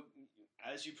Big Show,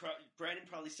 as Brandon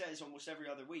probably says almost every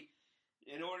other week,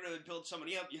 in order to build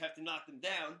somebody up, you have to knock them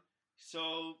down.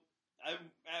 So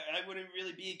I wouldn't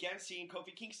really be against seeing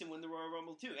Kofi Kingston win the Royal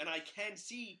Rumble too. And I can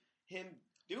see him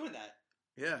doing that.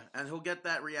 Yeah, and he'll get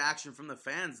that reaction from the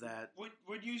fans that...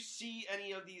 Would you see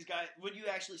any of these guys... Would you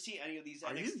actually see any of these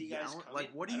NXT guys come Like,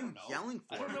 what are you yelling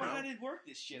for, I don't know bro? how to work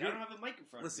this shit. I don't have a mic in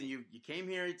front of me. Listen, you came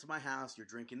here to my house. You're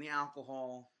drinking the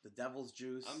alcohol, the devil's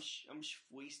juice. I'm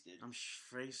wasted. I'm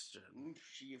wasted.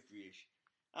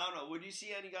 I don't know. Would you see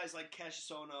any guys like Cassius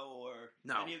Ohno or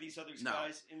any of these other No.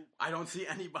 guys? I don't see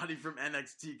anybody from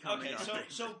NXT coming up.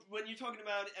 So when you're talking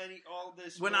about all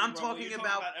this, When Royal I'm Rumble, talking you're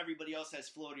about everybody else that's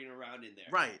floating around in there,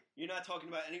 right? You're not talking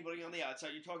about anybody on the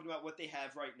outside. You're talking about what they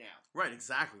have right now. Right,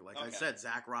 exactly. Like I said,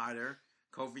 Zack Ryder,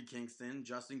 Kofi Kingston,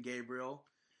 Justin Gabriel,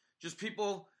 just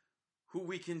people who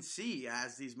we can see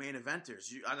as these main eventers.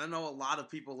 I know a lot of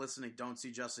people listening don't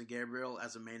see Justin Gabriel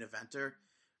as a main eventer.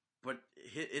 But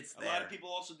it's there. A lot of people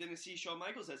also didn't see Shawn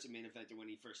Michaels as a main eventer when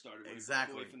he first started. When he broke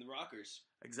away from the Rockers.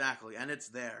 Exactly, and it's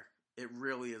there. It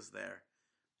really is there.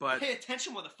 But pay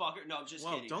attention, motherfucker. No, I'm just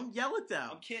kidding. Don't yell it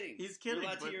down. I'm kidding. He's kidding. You're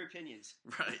allowed to your opinions.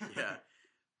 Right, yeah.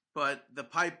 But the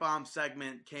pipe bomb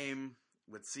segment came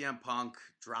with CM Punk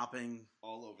dropping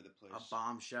all over the place a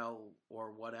bombshell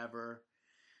or whatever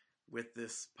with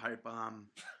this pipe bomb.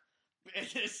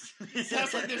 It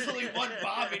sounds like there's only one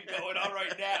bombing going on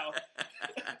right now.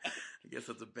 I guess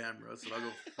that's a band roast, so I'll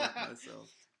go fuck myself.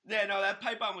 Yeah, no, that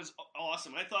pipe bomb was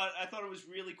awesome. I thought it was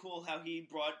really cool how he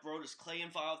brought Brodus Clay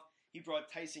involved. He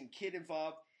brought Tyson Kidd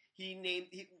involved.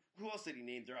 Who else did he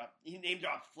name drop? He name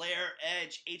dropped Flair,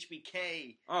 Edge,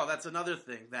 HBK. Oh, that's another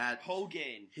thing that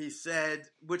Hogan. He said,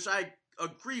 which I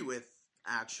agree with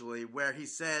actually, where he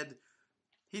said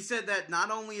that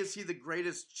not only is he the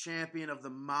greatest champion of the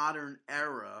modern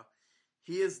era,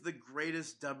 he is the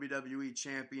greatest WWE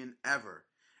champion ever.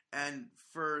 And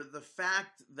for the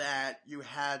fact that you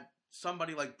had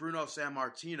somebody like Bruno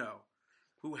Sammartino,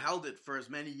 who held it for as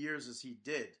many years as he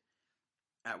did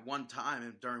at one time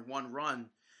and during one run,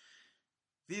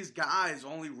 these guys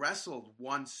only wrestled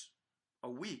once a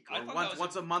week, or once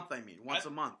a month, once a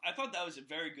month. I thought that was a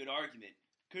very good argument.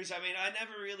 Because, I mean, I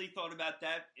never really thought about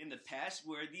that in the past,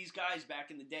 where these guys back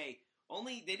in the day,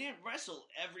 they didn't wrestle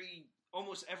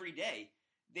almost every day.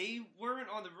 They weren't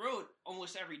on the road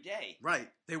almost every day. Right.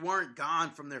 They weren't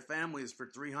gone from their families for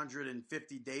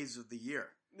 350 days of the year.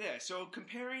 Yeah, so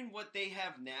comparing what they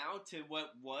have now to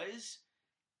what was,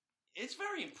 it's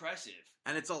very impressive.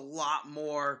 And it's a lot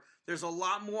more, there's a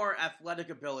lot more athletic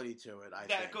ability to it, I think.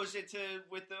 That goes into,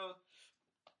 with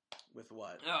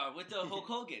what? With the Hulk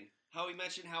Hogan. How he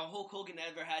mentioned how Hulk Hogan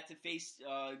never had to face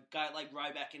a guy like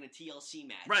Ryback in a TLC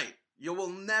match. Right. You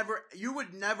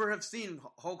would never have seen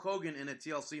Hulk Hogan in a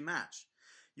TLC match.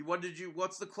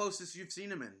 What's the closest you've seen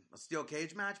him in? A steel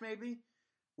cage match, maybe?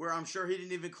 Where I'm sure he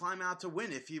didn't even climb out to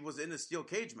win if he was in a steel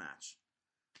cage match.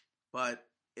 But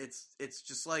it's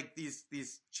just like these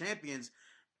champions,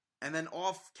 and then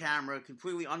off camera,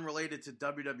 completely unrelated to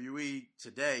WWE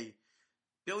today,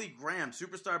 Billy Graham,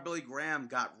 superstar Billy Graham,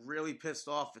 got really pissed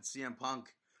off at CM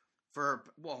Punk for,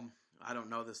 I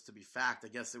don't know this to be fact. I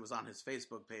guess it was on his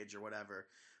Facebook page or whatever.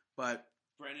 But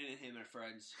Brendan and him are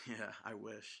friends. Yeah, I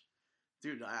wish.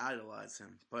 Dude, I idolize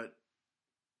him. But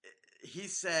he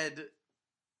said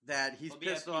that he's He'll be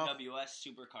pissed at off. PWS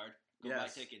Supercard. Go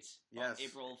Yes. buy tickets. Yes.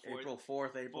 April 4th. April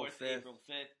 4th, April 5th. April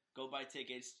 5th. Go buy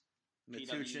tickets.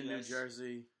 Metuchen, New PWS.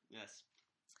 Jersey. Yes.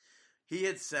 He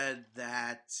had said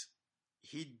that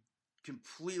he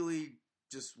completely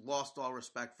just lost all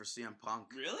respect for CM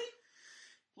Punk. Really?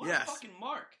 What Yes. a fucking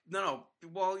mark. No.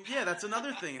 Well, yeah, that's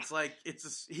another thing. It's like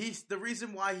he's the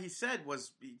reason why he said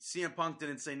was CM Punk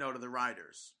didn't say no to the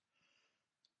Riders.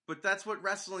 But that's what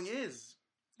wrestling is.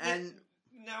 And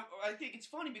now I think it's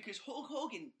funny because Hulk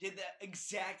Hogan did the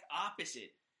exact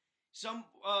opposite. Some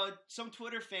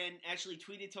Twitter fan actually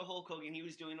tweeted to Hulk Hogan. He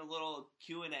was doing a little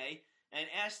Q&A and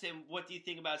asked him, "What do you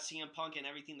think about CM Punk and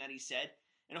everything that he said?"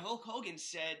 And Hulk Hogan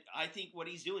said, "I think what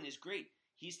he's doing is great.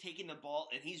 He's taking the ball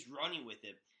and he's running with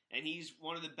it, and he's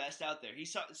one of the best out there." He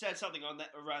said something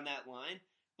around that line,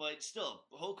 but still,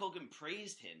 Hulk Hogan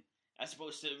praised him as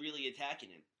opposed to really attacking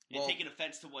him and taking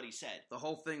offense to what he said. The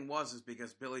whole thing is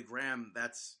because Billy Graham.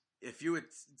 If you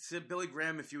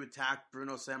attack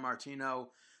Bruno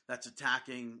Sammartino, that's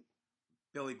attacking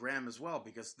Billy Graham as well,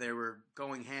 because they were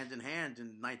going hand in hand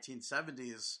in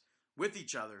 1970s with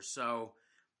each other. So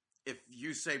if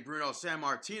you say Bruno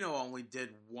Sammartino only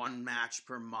did one match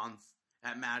per month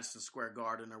at Madison Square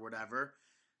Garden or whatever,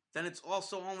 then it's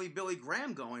also only Billy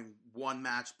Graham going one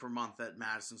match per month at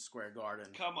Madison Square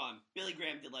Garden. Come on. Billy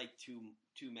Graham did like two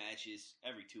matches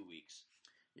every 2 weeks.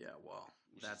 Yeah, well,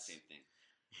 Which that's is the same thing.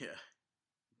 Yeah.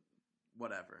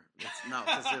 Whatever.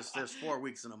 Because there's 4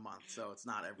 weeks in a month, so it's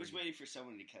not every. I was waiting for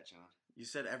someone to catch on. You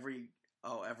said every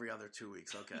other 2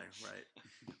 weeks. Okay, right.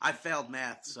 I failed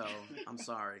math, so I'm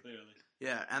sorry. Clearly.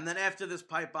 Yeah, and then after this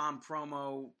pipe bomb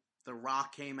promo, The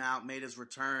Rock came out, made his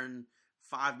return.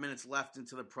 5 minutes left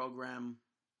into the program.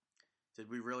 Did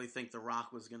we really think The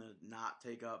Rock was going to not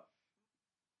take up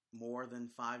more than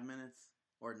 5 minutes?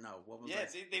 Or no, what was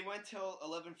that? Yeah, they went till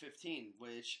 11:15,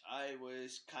 which I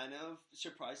was kind of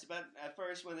surprised about. At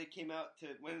first, when it came out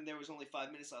when there was only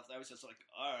 5 minutes left, I was just like,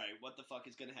 all right, what the fuck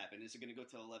is going to happen? Is it going to go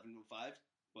till 11:05?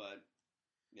 But,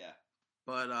 yeah.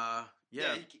 But,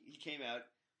 yeah. He came out.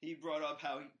 He brought up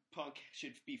how Punk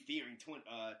should be fearing,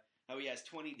 how he has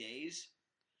 20 days.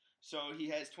 So he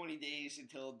has 20 days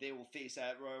until they will face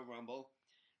at Royal Rumble,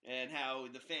 and how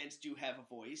the fans do have a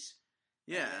voice.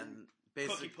 Yeah, and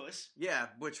basically, Cookie Puss. Yeah,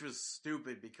 which was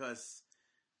stupid because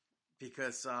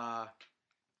I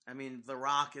mean, The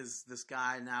Rock is this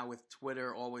guy now with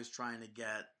Twitter, always trying to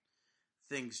get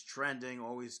things trending,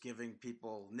 always giving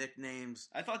people nicknames.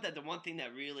 I thought that the one thing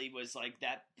that really was like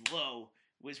that blow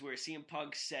was where CM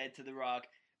Punk said to The Rock,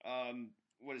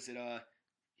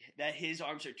 that his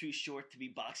arms are too short to be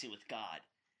boxing with God.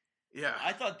 Yeah.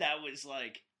 I thought that was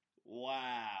like,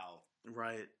 wow.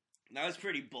 Right. That was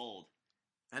pretty bold.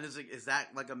 And is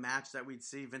that like a match that we'd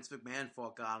see? Vince McMahon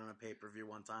fought God on a pay-per-view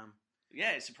one time.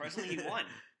 Yeah, surprisingly he won.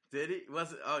 Did he?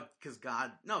 Was it? Oh, because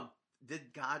God... No,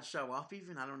 did God show up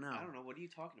even? I don't know. I don't know. What are you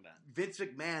talking about? Vince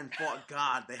McMahon fought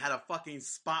God. They had a fucking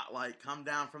spotlight come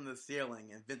down from the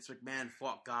ceiling, and Vince McMahon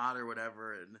fought God or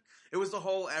whatever. And it was the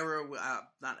whole era,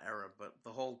 not era, but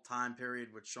the whole time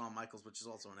period with Shawn Michaels, which is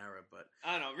also an era. But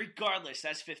I don't know. Regardless,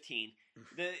 that's 15.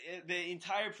 The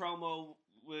entire promo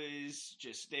was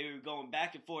just, they were going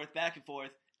back and forth, back and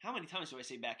forth. How many times do I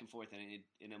say back and forth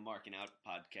in a Markin Out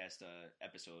podcast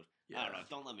episode? Yeah. I don't know.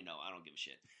 Don't let me know. I don't give a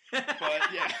shit.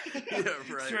 But yeah, yeah,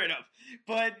 right. Straight up.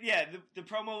 But yeah, the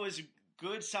promo was a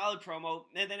good, solid promo,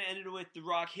 and then it ended with The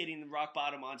Rock hitting the rock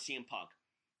bottom on CM Punk,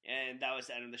 and that was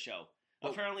the end of the show.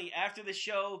 Well, apparently, after the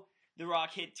show, The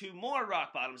Rock hit 2 more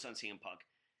rock bottoms on CM Punk.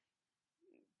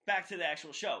 Back to the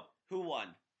actual show. Who won?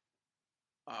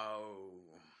 Oh.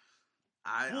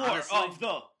 War of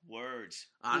the words.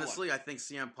 Honestly, I think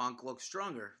CM Punk looks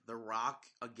stronger. The Rock,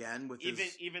 again, with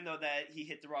even though that he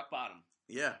hit the rock bottom.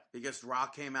 Yeah, because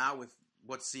Rock came out with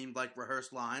what seemed like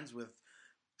rehearsed lines with,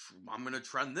 I'm going to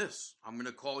trend this. I'm going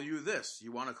to call you this.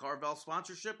 You want a Carvel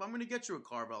sponsorship? I'm going to get you a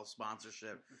Carvel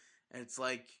sponsorship. And it's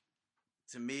like,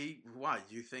 to me, why?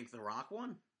 Do you think The Rock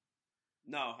won?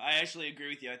 No, I actually agree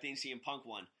with you. I think CM Punk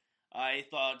won. I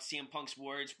thought CM Punk's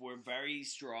words were very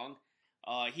strong.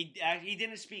 He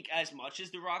didn't speak as much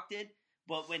as The Rock did,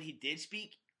 but when he did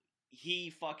speak,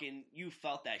 you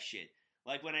felt that shit.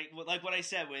 Like what I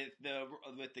said with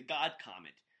the God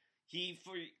comment.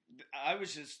 I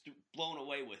was just blown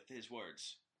away with his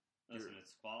words. Listen,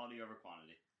 it's quality over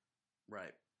quantity.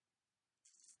 Right.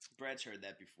 Brad's heard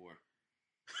that before.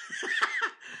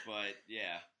 But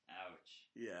yeah. Ouch.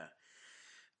 Yeah.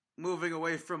 moving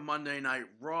away from Monday Night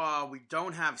Raw, we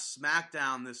don't have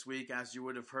SmackDown this week, as you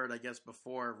would have heard, I guess,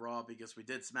 before Raw, because we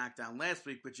did SmackDown last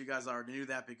week, but you guys already knew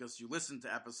that because you listened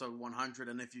to episode 100,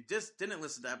 and if you just didn't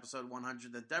listen to episode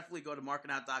 100, then definitely go to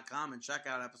markinout.com and check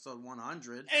out episode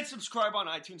 100. And subscribe on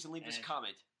iTunes and leave us a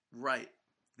comment. Right.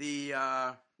 The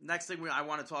next thing I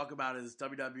want to talk about is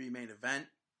WWE Main Event.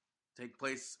 Take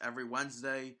place every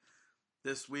Wednesday.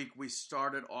 This week we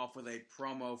started off with a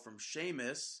promo from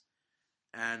Sheamus,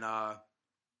 and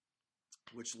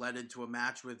which led into a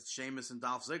match with Sheamus and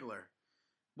Dolph Ziggler.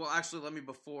 Well, actually, let me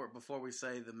before we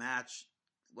say the match,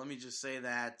 let me just say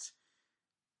that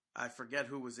I forget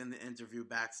who was in the interview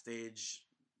backstage.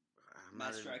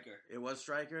 Matt Stryker. It was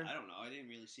Stryker? I don't know. I didn't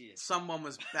really see it. Someone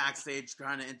was backstage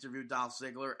trying to interview Dolph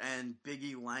Ziggler, and Big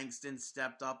E Langston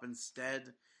stepped up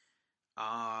instead.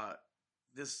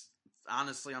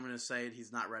 Honestly, I'm going to say it.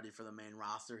 He's not ready for the main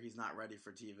roster. He's not ready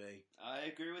for TV. I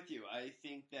agree with you. I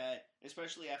think that,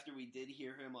 especially after we did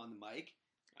hear him on the mic,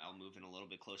 I'll move in a little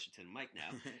bit closer to the mic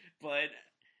now, but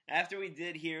after we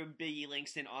did hear Big E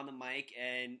Langston on the mic,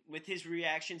 and with his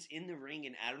reactions in the ring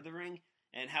and out of the ring,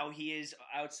 and how he is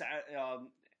outside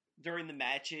during the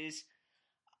matches,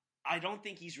 I don't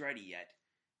think he's ready yet.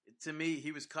 To me,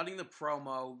 he was cutting the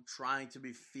promo, trying to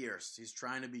be fierce. He's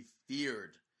trying to be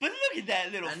feared. But look at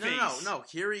that little face. No.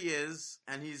 Here he is,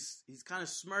 and he's kind of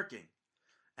smirking.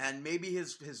 And maybe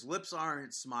his lips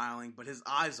aren't smiling, but his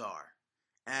eyes are.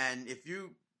 And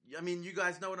you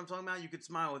guys know what I'm talking about? You could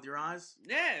smile with your eyes.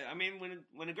 Yeah, I mean,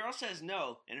 when a girl says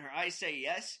no and her eyes say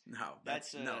yes,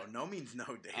 that's no means no,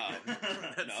 David.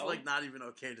 That's no? like not even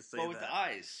okay to say but that. with the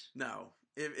eyes. No,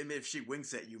 if she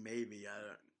winks at you, maybe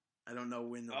I don't know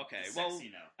when. Okay, Sexy well,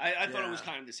 no. I thought it was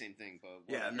kind of the same thing, but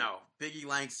whatever. Yeah, no. Big E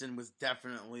Langston was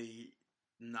definitely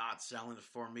not selling it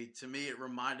for me. To me, it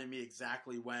reminded me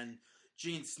exactly when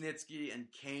Gene Snitsky and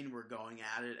Kane were going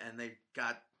at it, and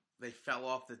they fell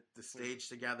off the stage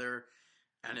together,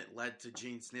 and it led to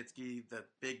Gene Snitsky, the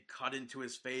big cut into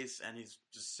his face, and he's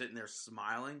just sitting there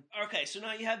smiling. Okay, so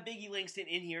now you have Big E Langston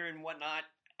in here and whatnot.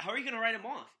 How are you going to write him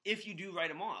off? If you do write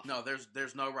him off, No,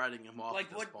 there's no writing him off.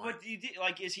 like at this point. what do you do?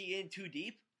 Like, is he in too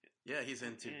deep? Yeah, he's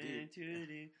in too In deep. too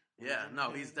deep. Yeah,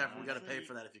 no, he's definitely got to pay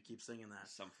for that if you keep singing that.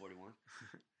 Some 41.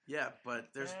 Yeah, but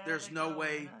there's no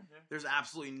way. There's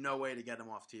absolutely no way to get him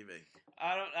off TV.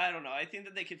 I don't know. I think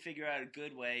that they could figure out a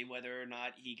good way, whether or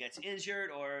not he gets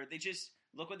injured, or they just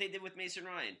look what they did with Mason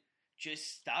Ryan.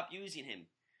 Just stop using him.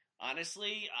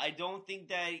 Honestly, I don't think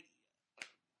that.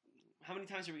 How many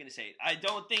times are we going to say it? I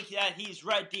don't think that he's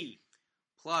ready.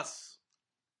 Plus,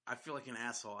 I feel like an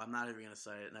asshole. I'm not even going to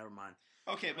say it. Never mind.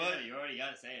 Okay, Well, but you already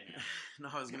got to say it now.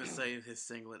 No, I was going to say his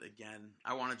singlet again.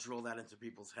 I want to drill that into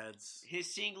people's heads.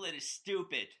 his singlet is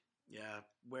stupid. Yeah,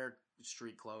 wear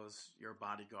street clothes. You're a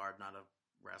bodyguard, not a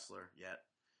wrestler yet.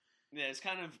 Yeah, it's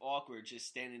kind of awkward just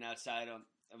standing outside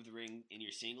of the ring in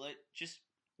your singlet. Just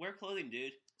wear clothing,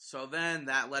 dude. So then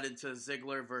that led into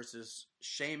Ziggler versus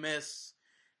Sheamus.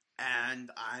 And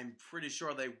I'm pretty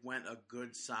sure they went a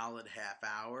good solid half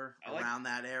hour around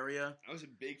that area. I was a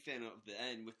big fan of the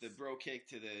end with the bro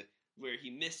kick where he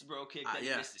missed the bro kick, then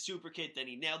he missed the super kick, then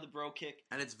he nailed the bro kick.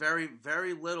 And it's very,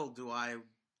 very little do I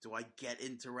get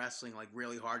into wrestling like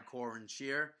really hardcore and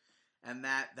cheer. And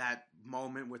that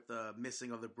moment with the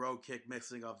missing of the bro kick,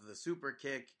 missing of the super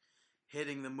kick,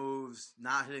 hitting the moves,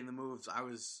 not hitting the moves, I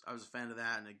was a fan of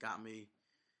that, and it got me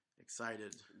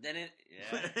excited. Then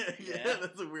yeah,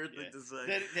 that's a weird thing to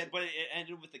say. But it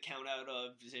ended with the count out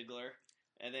of Ziggler,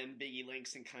 and then Big E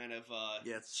Langston kind of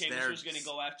Sheamus was going to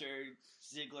go after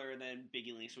Ziggler, and then Big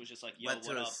E Langston was just like, "Yo,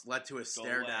 what up?" Led to a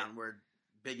stare down where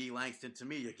Big E Langston, to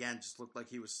me, again, just looked like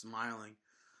he was smiling,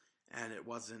 and it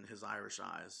wasn't his Irish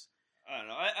eyes. I don't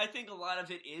know. I think a lot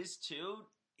of it is too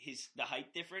the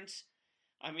height difference.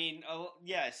 I mean,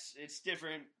 yes, it's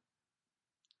different.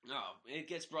 No, it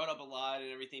gets brought up a lot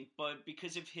and everything, but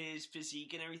because of his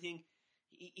physique and everything,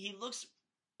 he looks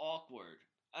awkward.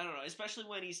 I don't know, especially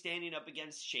when he's standing up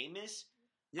against Sheamus.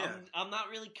 Yeah. I'm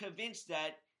not really convinced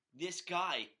that this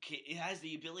guy has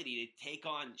the ability to take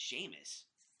on Sheamus.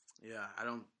 Yeah,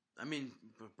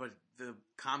 but the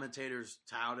commentators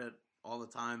tout it all the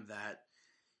time that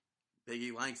Big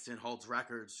E Langston holds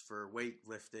records for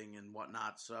weightlifting and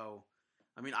whatnot, so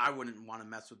I wouldn't want to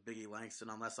mess with Big E Langston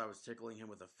unless I was tickling him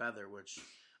with a feather, which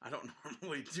I don't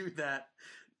normally do that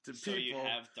to people. So you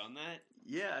have done that?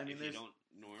 Yeah, there's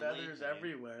feathers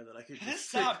everywhere that I could just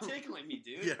Stop tickling me,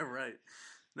 dude. Yeah, right.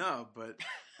 No, but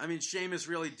Sheamus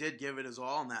really did give it his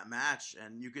all in that match,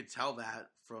 and you could tell that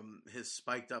from his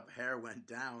spiked up hair went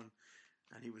down,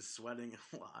 and he was sweating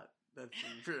a lot.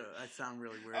 I sound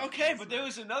really weird. Okay, but there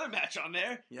was another match on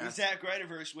there. Yes. It was Zack Ryder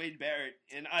versus Wade Barrett,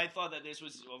 and I thought that this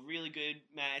was a really good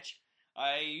match.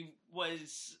 I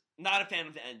was not a fan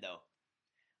of the end, though.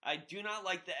 I do not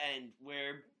like the end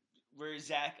where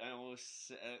Zack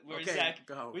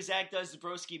where Zack does the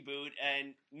broski boot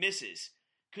and misses,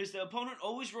 because the opponent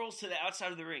always rolls to the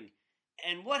outside of the ring.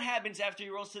 And what happens after he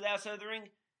rolls to the outside of the ring?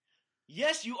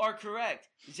 Yes, you are correct.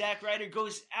 Zack Ryder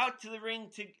goes outside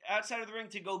of the ring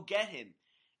to go get him.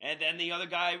 And then the other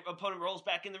opponent rolls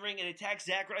back in the ring and attacks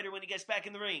Zack Ryder when he gets back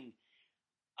in the ring.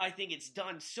 I think it's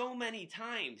done so many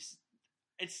times.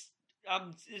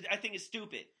 I think it's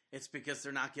stupid. It's because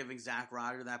they're not giving Zack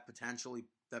Ryder that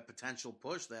potential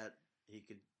push that he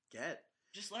could get.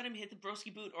 Just let him hit the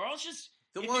broski boot, or else just...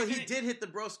 He did hit the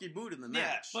broski boot in the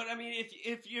match. Yeah, but I mean,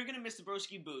 if you're gonna miss the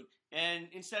broski boot, and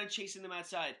instead of chasing them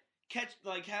outside,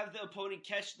 have the opponent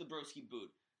catch the broski boot,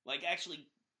 actually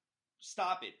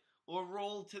stop it or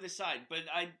roll to the side. But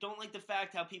I don't like the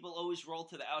fact how people always roll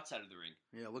to the outside of the ring.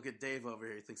 Yeah, look at Dave over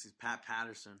here. He thinks he's Pat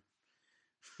Patterson.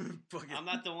 I'm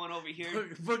not the one over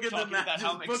here booking talking the matches, about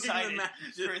how I'm excited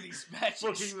for these matches.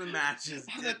 Booking the matches.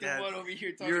 I'm not the one over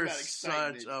here talking You're about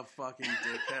excitement. such a fucking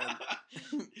dickhead.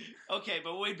 Okay,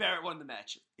 but Wade Barrett won the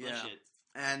match. Yeah.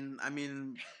 And, I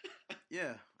mean,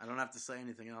 yeah, I don't have to say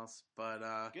anything else, but...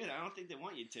 Good, I don't think they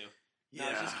want you to. Yeah.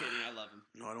 No, just kidding, I love him.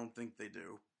 No, I don't think they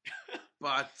do.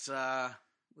 But,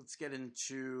 let's get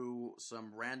into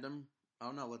some random...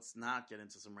 Oh, no, let's not get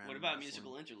into some random... What about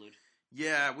musical interlude?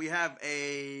 Yeah, we have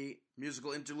a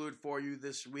musical interlude for you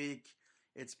this week.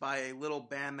 It's by a little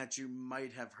band that you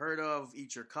might have heard of,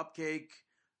 Eat Your Cupcake.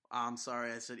 I'm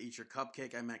sorry, I said Eat Your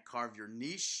Cupcake. I meant Carve Your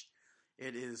Niche.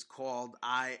 It is called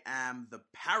I Am the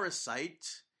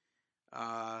Parasite.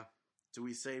 Do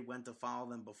we say when to follow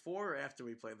them before or after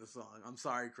we play the song? I'm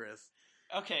sorry, Chris.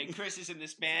 Okay, Chris is in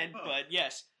this band, but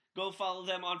yes, go follow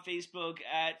them on Facebook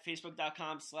at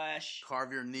facebook.com/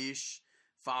 Carve Your Niche.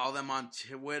 Follow them on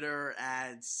Twitter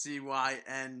at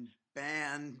CYN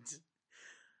Band.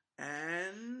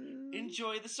 And...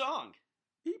 enjoy the song.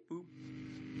 Beep boop.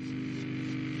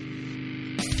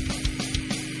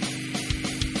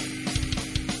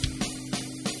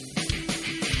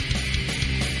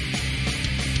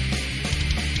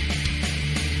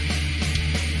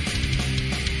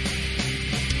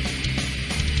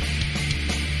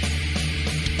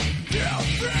 Yeah.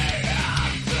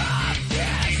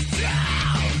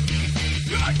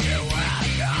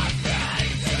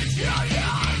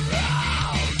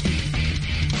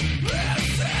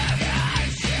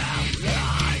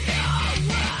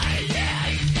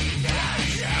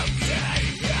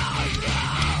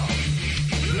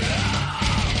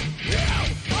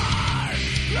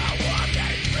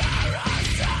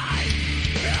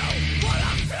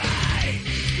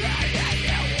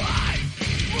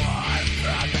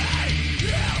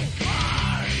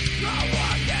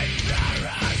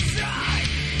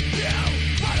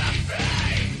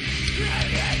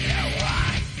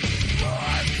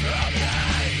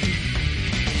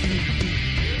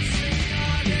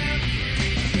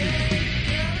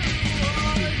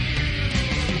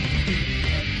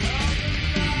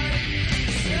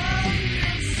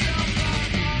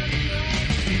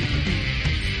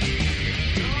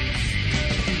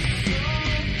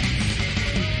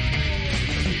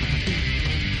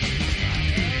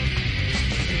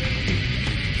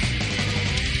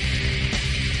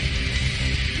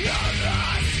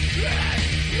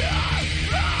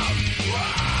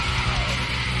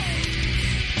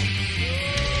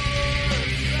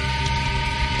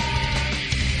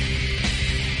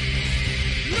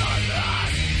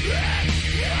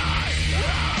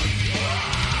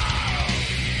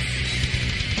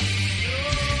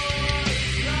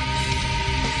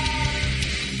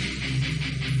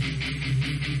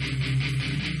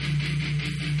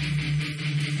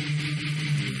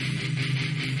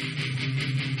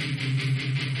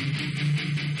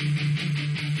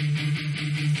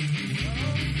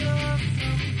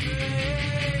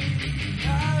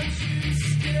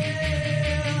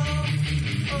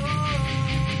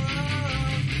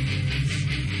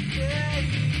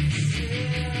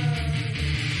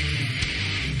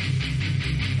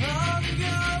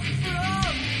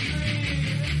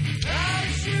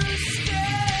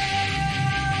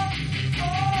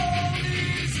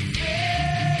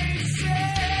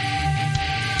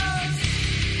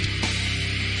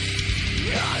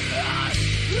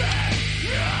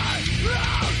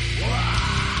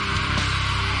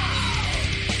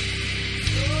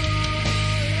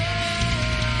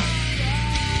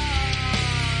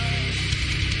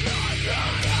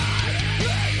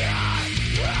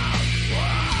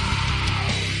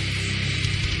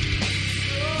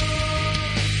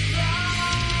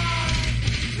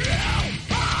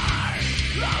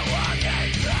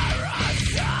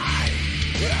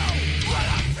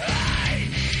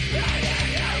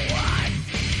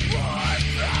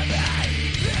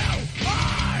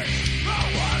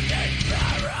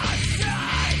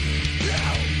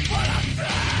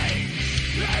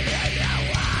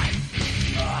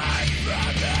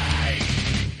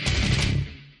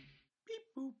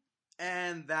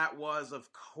 that was,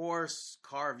 of course,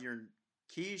 Carve Your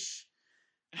Quiche.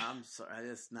 I'm sorry,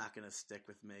 it's not going to stick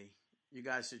with me. You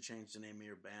guys should change the name of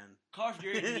your band. Carve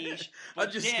Your Niche.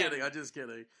 I'm just kidding.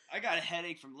 I got a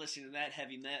headache from listening to that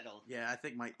heavy metal. Yeah, I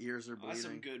think my ears are bleeding. That's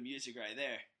some good music right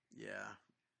there. Yeah.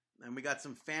 And we got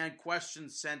some fan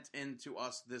questions sent in to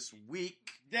us this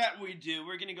week. That we do.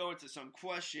 We're going to go into some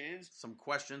questions.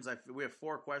 We have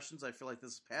 4 questions. I feel like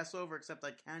this is Passover, except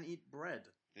I can eat bread.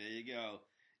 There you go.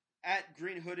 At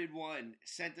Green Hooded 1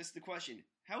 sent us the question,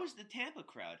 how is the Tampa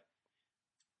crowd?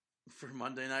 For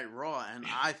Monday Night Raw, and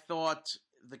I thought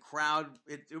the crowd,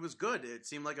 it was good. It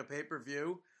seemed like a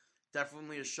pay-per-view.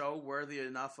 Definitely a show worthy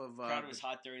enough of... The crowd was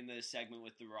hot during the segment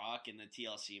with The Rock and the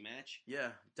TLC match. Yeah,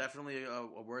 definitely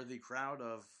a worthy crowd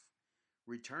of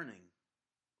returning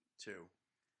to.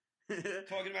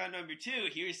 Talking about number 2,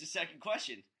 here's the second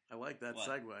question. I like that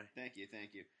segue. Thank you.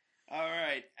 All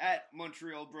right, at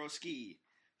Montreal Broski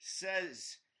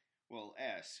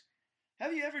asks,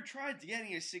 have you ever tried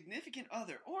getting a significant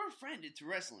other or a friend into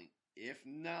wrestling? If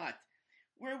not,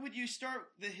 where would you start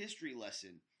the history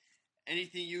lesson?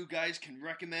 Anything you guys can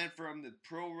recommend from the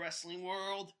pro wrestling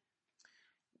world?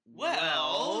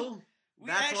 Well,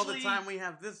 that's all the time we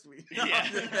have this week. Yeah.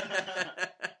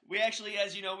 We actually,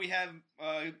 as you know, we have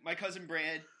my cousin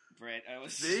Brad.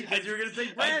 See, because you were going to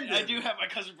say Brandon. I do have my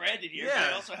cousin Brandon here. Yeah.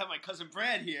 But I also have my cousin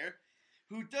Brad here,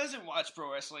 who doesn't watch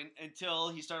pro wrestling until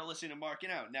he started listening to Markin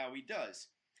Out. Now he does.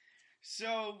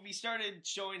 So we started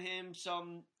showing him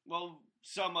some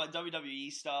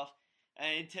WWE stuff.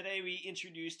 And today we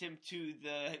introduced him to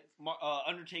the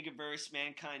Undertaker vs.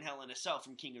 Mankind Hell in a Cell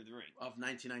from King of the Ring. Of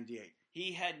 1998.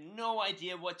 He had no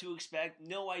idea what to expect,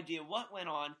 no idea what went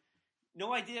on,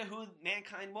 no idea who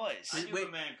Mankind was. I knew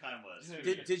who Mankind was.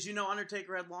 Did you know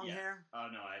Undertaker had long hair? Oh,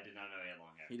 no, I did not know he had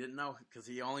long hair. He didn't know, because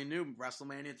he only knew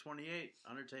WrestleMania 28.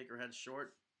 Undertaker had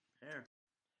short hair.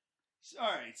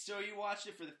 Alright, so you watched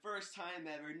it for the first time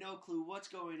ever, no clue what's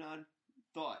going on.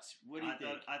 Thoughts? What do you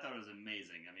think? I thought it was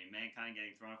amazing. I mean, Mankind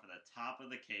getting thrown from the top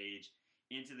of the cage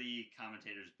into the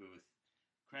commentator's booth,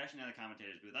 crashing out of the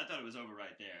commentator's booth. I thought it was over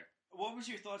right there. What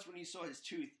was your thoughts when you saw his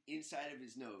tooth inside of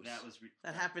his nose?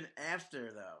 That happened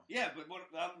after, though. Yeah, but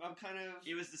I'm kind of...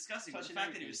 It was disgusting. But the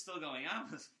fact that he was still going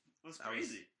on was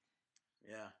crazy.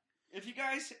 Yeah. If you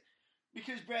guys...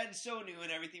 Because Brad is so new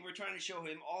and everything, we're trying to show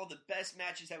him all the best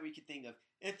matches that we could think of.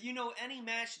 If you know any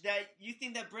match that you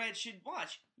think that Brad should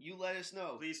watch, you let us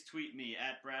know. Please tweet me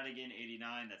at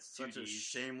Bradigan89. That's 2 Such a Ds.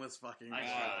 shameless fucking... I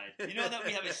tried. You know that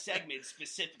we have a segment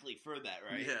specifically for that,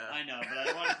 right? Yeah. I know, but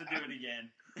I wanted to do it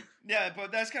again. Yeah,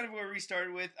 but that's kind of where we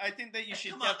started with. I think that you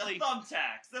should definitely...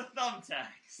 the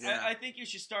thumbtacks. Yeah. I think you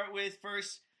should start with,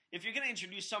 first, if you're going to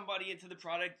introduce somebody into the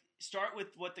product, start with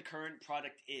what the current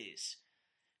product is.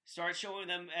 Start showing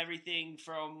them everything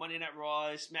from Monday Night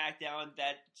Raw, SmackDown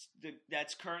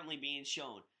that's currently being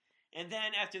shown. And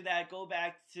then after that, go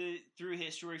back through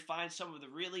history, find some of the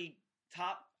really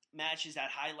top matches that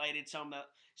highlighted some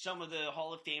of the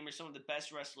Hall of Famers, some of the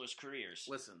best wrestlers' careers.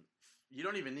 Listen, you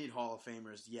don't even need Hall of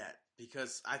Famers yet,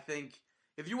 because I think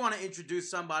if you want to introduce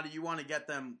somebody, you want to get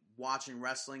them watching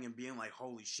wrestling and being like,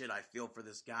 holy shit, I feel for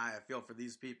this guy, I feel for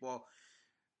these people.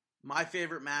 My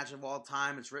favorite match of all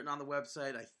time, it's written on the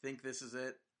website, I think this is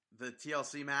it, the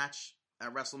TLC match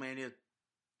at WrestleMania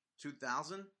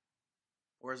 2000?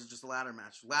 Or is it just a ladder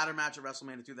match? Ladder match at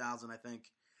WrestleMania 2000, I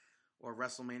think. Or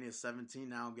WrestleMania 17,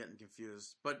 now I'm getting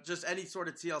confused. But just any sort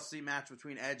of TLC match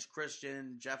between Edge,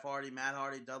 Christian, Jeff Hardy, Matt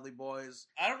Hardy, Dudley Boys.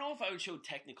 I don't know if I would show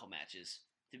technical matches,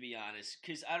 to be honest,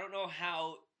 because I don't know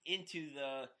how into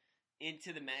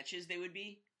the matches they would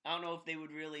be. I don't know if they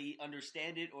would really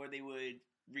understand it or they would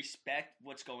respect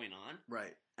what's going on.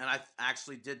 Right. And I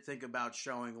actually did think about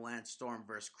showing Lance Storm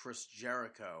versus Chris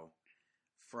Jericho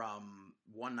from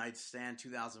One Night Stand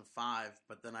 2005,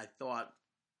 but then I thought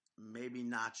maybe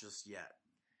not just yet.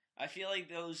 I feel like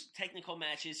those technical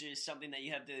matches is something that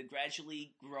you have to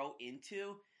gradually grow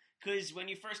into, because when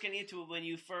you first get into it, when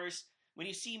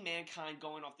you see Mankind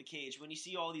going off the cage, when you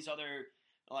see all these other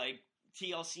like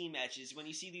TLC matches, when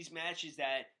you see these matches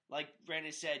that, like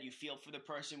Brandon said, you feel for the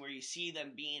person, where you see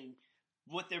them being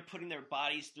what they're putting their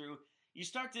bodies through, you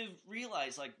start to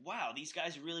realize, like, wow, these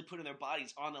guys are really putting their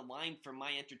bodies on the line for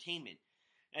my entertainment.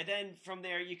 And then from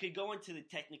there, you could go into the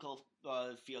technical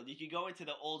field. You could go into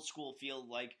the old school field,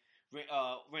 like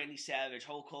Randy Savage,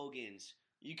 Hulk Hogan's.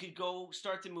 You could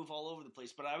start to move all over the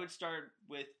place. But I would start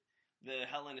with the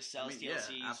Hell in a Cell TLCs.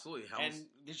 Yeah, absolutely. And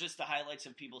there's just the highlights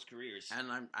of people's careers.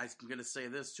 And I'm going to say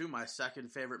this, too. My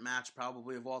second favorite match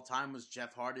probably of all time was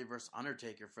Jeff Hardy versus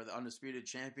Undertaker for the Undisputed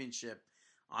Championship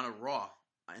on a Raw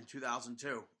in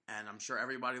 2002. And I'm sure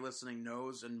everybody listening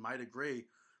knows and might agree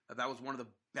that was one of the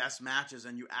best matches,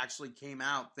 and you actually came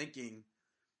out thinking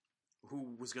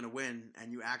who was going to win,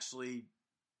 and you actually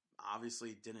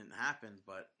obviously didn't happen,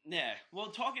 but Yeah.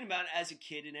 Well, talking about it as a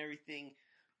kid and everything,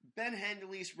 Ben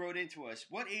Hendelis wrote into us,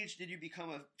 what age did you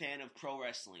become a fan of pro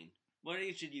wrestling? What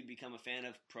age did you become a fan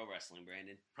of pro wrestling,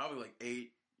 Brandon? probably like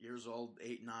 8 years old,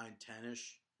 8, 9,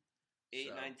 10-ish. 8,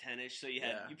 So, 9, 10-ish. So you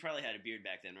yeah. probably had a beard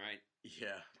back then, right?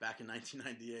 Yeah, back in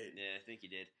 1998. Yeah, I think you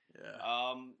did.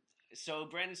 Yeah. So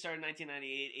Brandon started in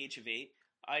 1998, age of 8.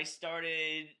 I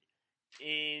started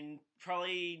in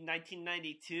probably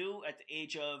 1992 at the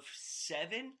age of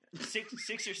 7,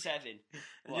 6 or 7.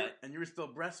 And you were still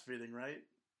breastfeeding, right?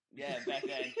 Yeah, back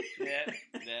then. Yeah.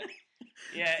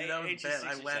 Yeah, See, that was age of bad. 6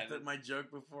 I or laughed 7. at my joke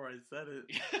before I said it.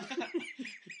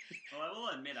 Well, I will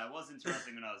admit, I was into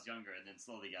wrestling when I was younger, and then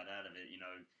slowly got out of it. You know,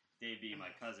 Dave being my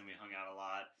cousin, we hung out a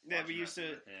lot. Yeah, we watching used to.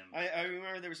 wrestling with him. I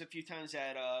remember there was a few times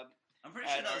at I'm pretty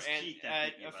sure that was our Keith aunt-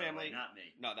 that beat you, a by the family- way, not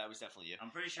me. No, that was definitely you. I'm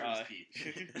pretty sure it was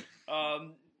Keith.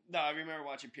 No, I remember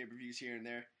watching pay-per-views here and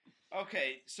there.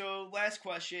 Okay, so last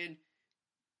question,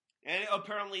 and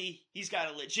apparently he's got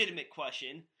a legitimate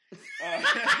question.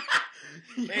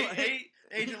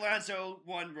 Agent Alonso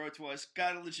 1 wrote to us,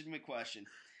 got a legitimate question.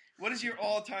 What is your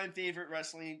all-time favorite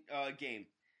wrestling game?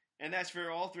 And that's for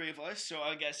all three of us, so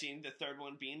I'm guessing the third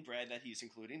one being Brad that he's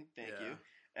including. Thank you.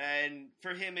 And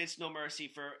for him, it's No Mercy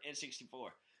for N64.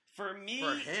 For me...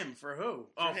 For him? For who?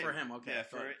 For him. Okay. Yeah,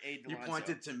 for Aid You Delonso.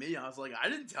 pointed to me. I was like, I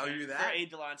didn't tell you that. For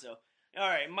Aid Delonso. All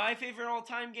right, my favorite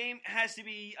all-time game has to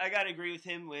be, I got to agree with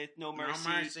him with No Mercy.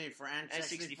 No Mercy for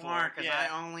N64, because yeah.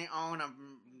 I only own a...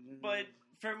 But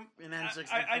for an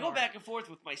N64. I go back and forth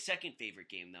with my second favorite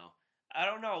game, though. I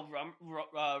don't know,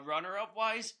 runner-up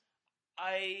wise,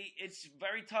 it's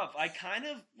very tough. I kind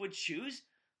of would choose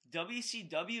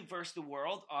WCW vs. the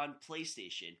World on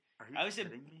PlayStation. Are you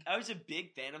kidding me? I was a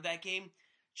big fan of that game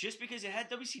just because it had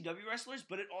WCW wrestlers,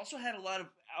 but it also had a lot of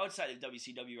outside of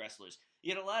WCW wrestlers.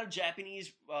 You had a lot of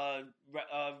Japanese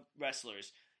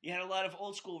wrestlers. You had a lot of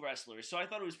old school wrestlers, so I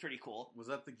thought it was pretty cool. Was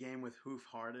that the game with Hoof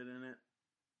Hearted in it?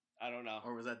 I don't know.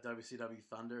 Or was that WCW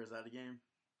Thunder? Is that a game?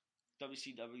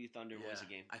 WCW Thunder was a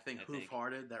game. I think Hoof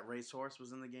Hearted, that racehorse,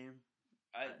 was in the game.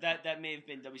 That may have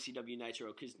been WCW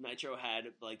Nitro, because Nitro had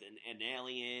like an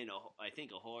alien, I think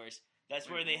a horse. That's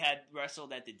where they had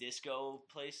wrestled at the disco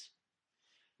place.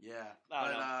 Yeah, I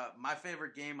don't but know. my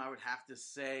favorite game, I would have to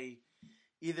say,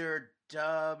 either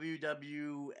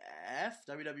WWE,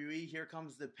 Here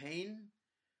Comes the Pain,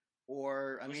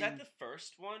 or Was that the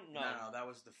first one? No, that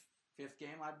was the 5th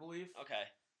game, I believe. Okay.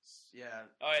 Yeah.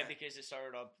 All right, because it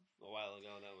started up a while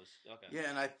ago. That was okay. Yeah,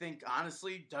 and I think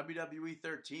honestly, WWE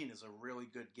 13 is a really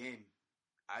good game.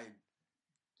 I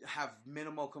have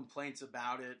minimal complaints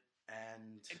about it,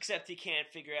 and Except he can't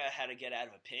figure out how to get out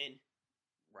of a pin.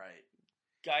 right.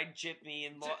 Guy jipped me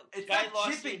and It's guy not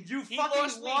lost jipping. me. You He fucking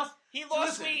lost me. lost. He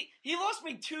lost Listen. me. He lost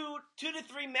me two to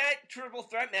three triple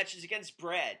threat matches against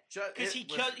Brad because he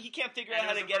can't figure out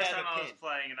how to get out of a I pin. was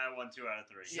playing, and I won 2 out of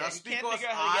 3. Yeah, Just he can't because figure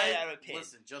out how to get out of a pin.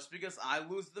 Listen, just because I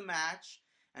lose the match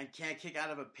and can't kick out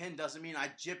of a pin doesn't mean I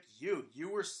gypped you. You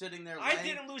were sitting there. I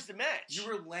didn't lose the match. You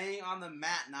were laying on the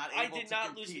mat, not I able did to not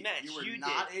compete. lose the match. You were You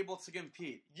not did. able to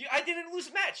compete. I didn't lose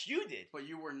the match. You did. But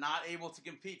you were not able to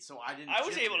compete, so I didn't. I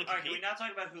was gyp able you. to All right, can we not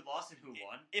talk about who lost and who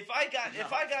won? If I got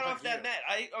fuck off that you. mat,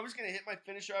 I was gonna hit my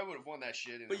finisher. I would have won that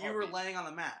shit. In a But you were heartbeat. laying on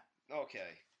the mat. Okay,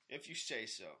 if you say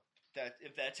so.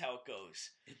 If that's how it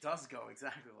goes. It does go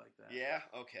exactly like that. Yeah.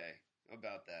 Okay.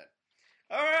 About that.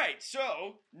 All right.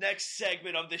 So next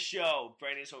segment of the show.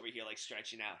 Brandon's over here like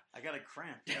stretching out. I got a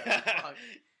cramp. Yeah, fuck.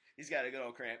 He's got a good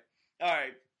old cramp. All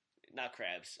right. Not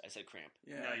crabs. I said cramp.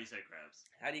 Yeah. No, you said crabs.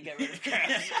 How do you get rid of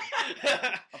crabs?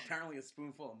 Apparently a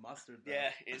spoonful of mustard. Though.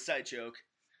 Yeah. Inside joke.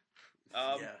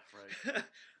 Yeah. Right.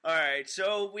 All right,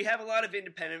 so we have a lot of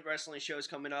independent wrestling shows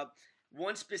coming up.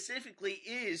 One specifically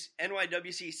is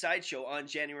NYWC Sideshow on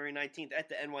January 19th at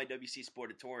the NYWC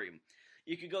Sportatorium.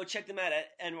 You can go check them out at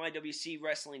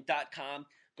nywcwrestling.com.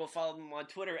 Go follow them on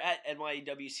Twitter at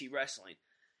NYWC Wrestling.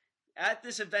 At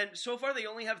this event, so far they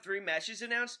only have 3 matches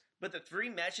announced, but the 3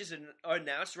 matches are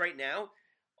announced right now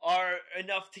are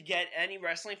enough to get any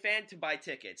wrestling fan to buy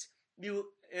tickets.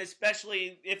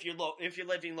 Especially if you're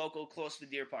living local close to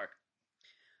Deer Park.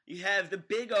 You have the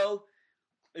Big O,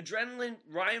 Adrenaline,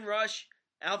 Ryan Rush,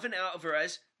 Alvin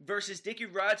Alvarez versus Dickie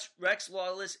Rods, Rex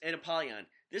Lawless, and Apollyon.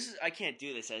 I can't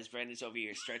do this as Brandon's over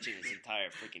here stretching his entire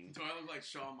freaking. Do I look like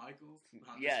Shawn Michaels? No,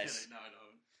 I'm Yes. Just kidding. No, I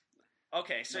don't.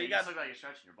 Okay, so No, you got, just look like you're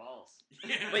stretching your balls.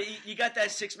 but you got that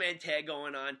 6-man tag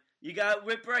going on. You got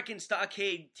Whipwreck and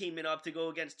Stockade teaming up to go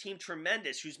against Team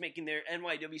Tremendous, who's making their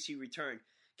NYWC return.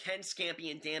 Ken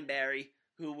Scampy and Dan Barry,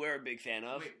 who we're a big fan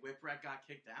of. Wait, Whipwreck got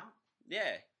kicked out?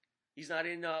 Yeah. He's not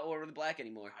in Order of the Black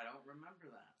anymore. I don't remember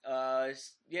that.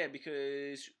 Yeah,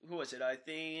 because who was it? I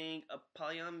think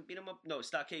Apollyon beat him up. No,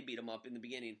 Stockade beat him up in the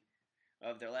beginning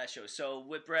of their last show. So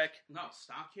Whipwreck. No,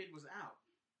 Stockade was out.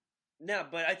 No,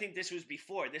 but I think this was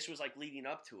before. This was like leading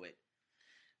up to it.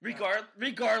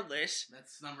 Regardless.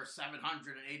 That's number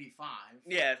 785.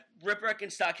 Yeah, Whipwreck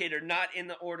and Stockade are not in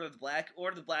the Order of the Black.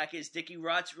 Order of the Black is Dickie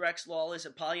Rotz, Rex Lawless,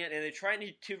 Apollyon, and they're trying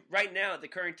to right now, at the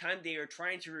current time, they are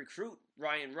trying to recruit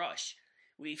Ryan Rush.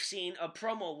 We've seen a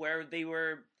promo where they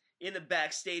were in the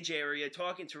backstage area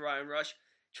talking to Ryan Rush,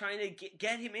 trying to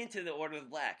get him into the Order of the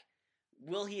Black.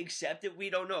 Will he accept it?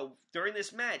 We don't know. During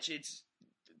this match, it's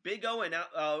Big O and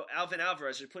Alvin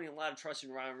Alvarez are putting a lot of trust in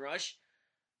Ryan Rush.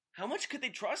 How much could they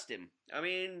trust him? I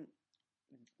mean,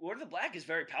 Order of the Black is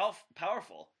very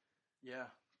powerful. Yeah,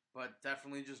 but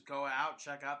definitely just go out,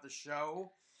 check out the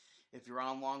show. If you're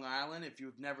on Long Island, if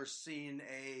you've never seen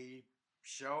a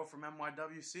show from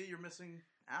NYWC, you're missing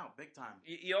out big time.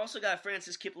 You also got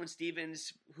Francis Kipling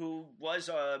Stevens, who was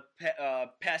a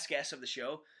past guest of the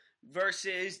show,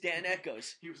 versus Dan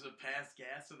Echoes. He was a past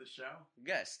guest of the show?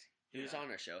 Guest. He was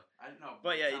on our show. I don't know.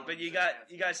 But yeah, but you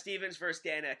got Stevens versus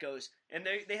Dan Echoes, and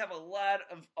they have a lot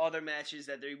of other matches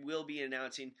that they will be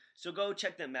announcing. So go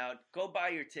check them out. Go buy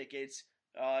your tickets.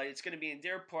 It's going to be in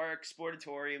Deer Park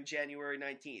Sportatorium, January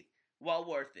 19th. Well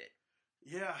worth it.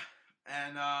 Yeah,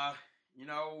 and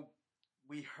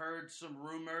we heard some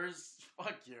rumors.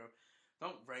 Fuck you.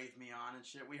 Don't rave me on and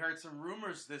shit. We heard some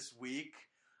rumors this week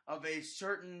of a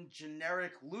certain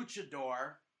generic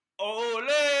luchador. Ole, ole,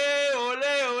 ole,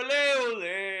 ole.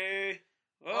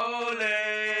 Ole, ole.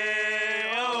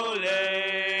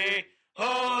 Ole,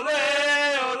 ole,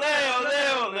 ole,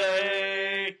 ole.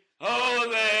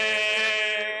 Ole,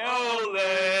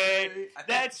 ole.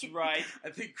 That's right. I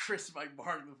think Chris might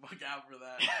mark the fuck out for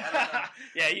that. I don't know.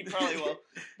 Yeah, you probably will.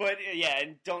 But yeah,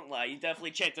 and don't lie. You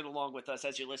definitely chanted along with us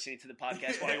as you're listening to the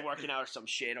podcast while you're working out or some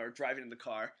shit or driving in the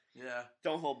car. Yeah.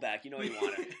 Don't hold back. You know you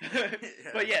want to. Yeah.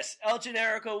 But yes, El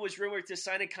Generico was rumored to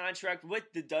sign a contract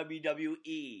with the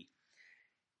WWE.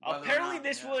 Apparently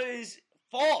this was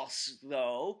false,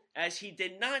 though, as he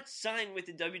did not sign with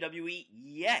the WWE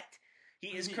yet.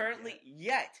 He is currently...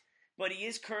 But he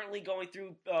is currently going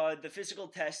through the physical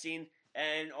testing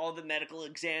and all the medical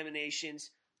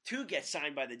examinations to get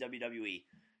signed by the WWE.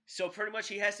 So pretty much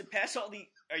he has to pass all the...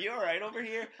 Are you alright over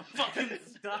here? Fucking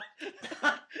stuck.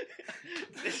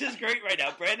 This is great right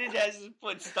now. Brandon has his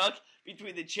foot stuck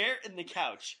between the chair and the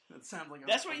couch. That sounds like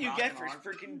That's what you get for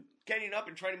freaking getting up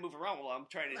and trying to move around while I'm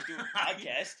trying to do a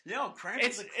podcast. Yo, cramp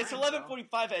It's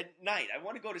 11:45 at night. I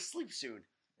want to go to sleep soon.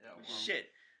 Yeah, well.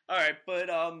 Shit. Alright, but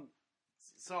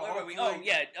so where were we? Oh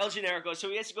yeah, El Generico. So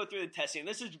he has to go through the testing.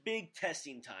 This is big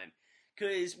testing time.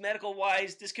 Because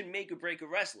medical-wise, this can make or break a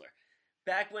wrestler.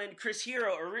 Back when Chris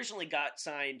Hero originally got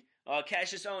signed,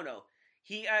 Cassius Ohno,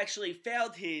 he actually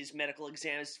failed his medical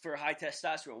exams for high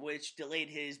testosterone, which delayed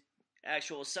his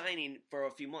actual signing for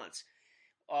a few months.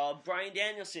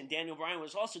 Daniel Bryan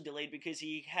was also delayed because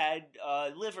he had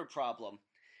a liver problem.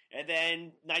 And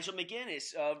then Nigel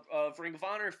McGuinness of Ring of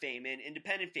Honor fame and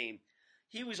independent fame,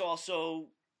 he was also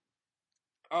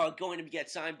going to get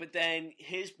signed, but then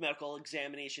his medical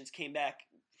examinations came back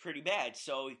pretty bad,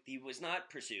 so he was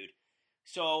not pursued.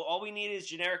 So all we need is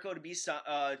Generico to be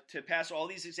to pass all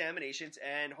these examinations,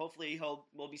 and hopefully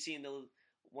we'll be seeing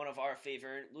one of our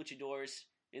favorite luchadors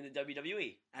in the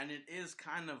WWE. And it is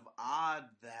kind of odd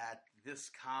that this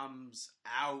comes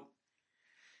out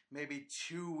maybe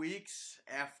 2 weeks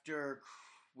after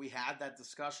we had that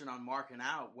discussion on Markin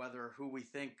Out, who we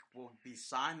think will be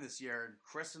signed this year. And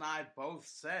Chris and I both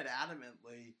said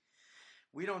adamantly,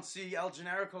 we don't see El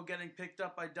Generico getting picked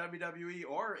up by WWE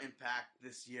or Impact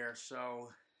this year. So,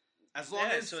 as long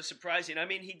as... so surprising. I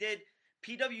mean, he did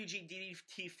PWG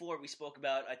DDT4 we spoke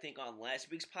about, I think, on last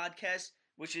week's podcast,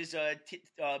 which is a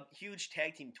huge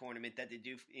tag team tournament that they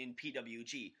do in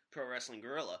PWG, Pro Wrestling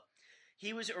Guerrilla.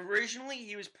 He was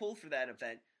pulled for that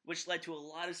event, which led to a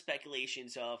lot of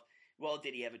speculations of, well,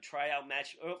 did he have a tryout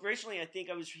match? Originally, I think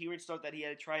I was hearing stuff that he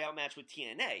had a tryout match with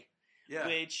TNA,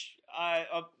 which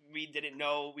we didn't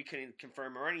know, we couldn't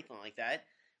confirm or anything like that.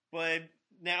 But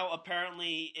now,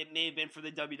 apparently, it may have been for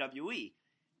the WWE.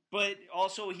 But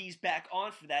also, he's back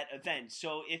on for that event.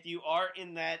 So if you are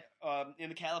in that in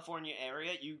the California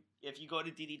area, if you go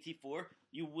to DDT4,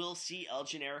 you will see El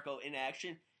Generico in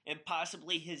action and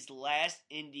possibly his last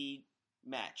indie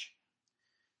match.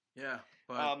 Yeah,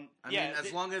 but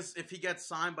as long as if he gets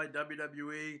signed by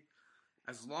WWE,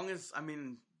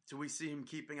 do we see him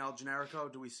keeping El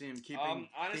Generico? Do we see him keeping?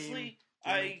 Honestly,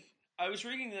 I was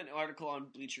reading an article on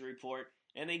Bleacher Report,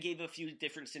 And they gave a few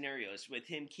different scenarios with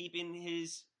him keeping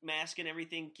his mask and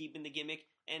everything, keeping the gimmick,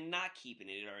 and not keeping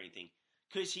it or anything.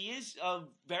 Because he is a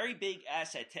very big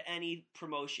asset to any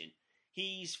promotion.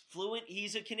 He's fluent.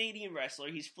 He's a Canadian wrestler.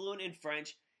 He's fluent in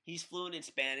French. He's fluent in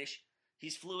Spanish.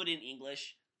 He's fluent in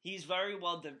English. He's very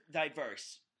well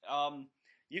diverse.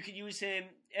 You could use him,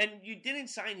 and you didn't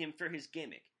sign him for his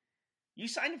gimmick. You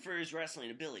signed him for his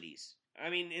wrestling abilities. I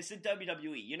mean, it's the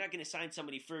WWE. You're not going to sign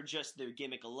somebody for just their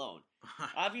gimmick alone.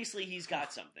 Obviously, he's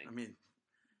got something. I mean,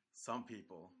 some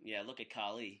people. Yeah, look at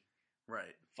Khali.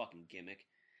 Right. Fucking gimmick.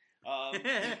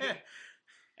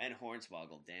 And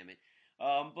Hornswoggle, damn it.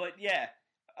 But yeah,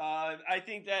 I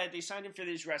think that they signed him for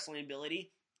his wrestling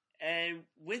ability. And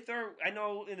I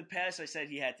know in the past I said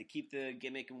he had to keep the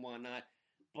gimmick and whatnot,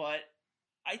 but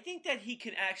I think that he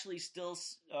could actually still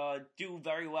do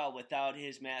very well without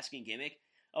his mask and gimmick.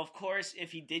 Of course,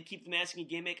 if he did keep the mask and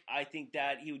gimmick, I think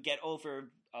that he would get over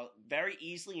very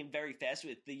easily and very fast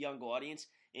with the young audience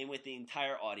and with the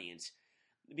entire audience.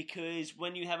 Because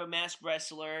when you have a masked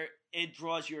wrestler, it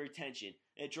draws your attention.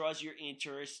 It draws your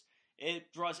interest.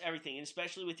 It draws everything, and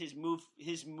especially with his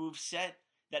move set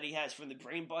that he has from the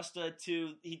Brainbuster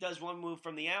to he does one move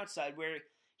from the outside where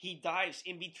he dives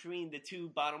in between the two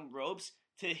bottom ropes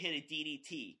to hit a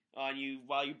DDT on you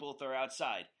while you both are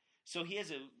outside. So he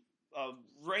has a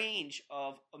range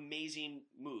of amazing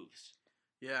moves.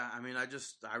 Yeah, I mean,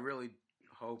 I really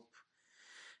hope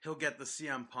he'll get the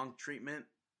CM Punk treatment.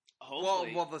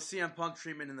 Hopefully. Well, the CM Punk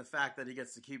treatment in the fact that he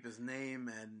gets to keep his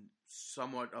name and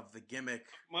somewhat of the gimmick.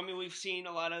 I mean, we've seen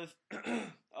a lot of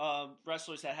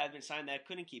wrestlers that have been signed that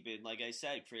couldn't keep it. Like I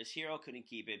said, Chris Hero couldn't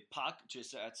keep it. Pac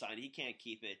just got signed; he can't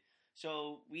keep it.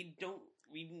 So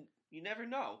you never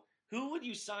know. Who would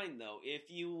you sign though if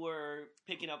you were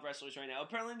picking up wrestlers right now?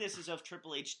 Apparently, this is of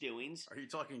Triple H doings. Are you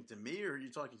talking to me or are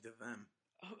you talking to them?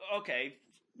 Okay,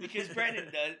 because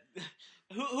Brandon does.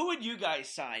 Who would you guys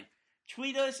sign?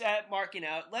 Tweet us at Markin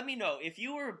Out. Let me know if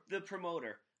you were the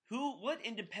promoter. What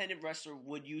independent wrestler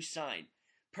would you sign?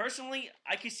 Personally,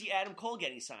 I could see Adam Cole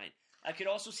getting signed. I could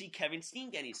also see Kevin Steen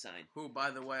getting signed. Who,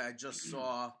 by the way, I just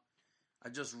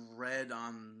read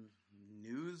on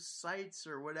news sites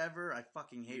or whatever. I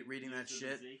fucking hate reading that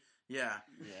shit. Yeah.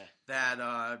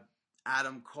 That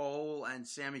Adam Cole and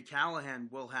Sami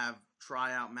Callihan will have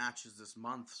tryout matches this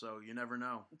month, so you never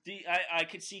know. I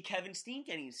could see Kevin Steen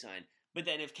getting signed. But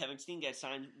then if Kevin Steen gets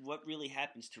signed, what really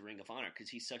happens to Ring of Honor? Because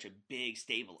he's such a big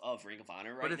stable of Ring of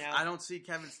Honor right now. I don't see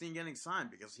Kevin Steen getting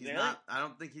signed because he's not. I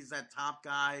don't think he's that top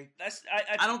guy.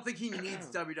 I don't think he needs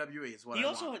WWE. Is what he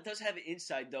also does have an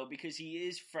inside though because he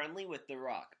is friendly with The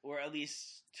Rock, or at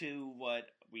least to what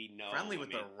we know. Friendly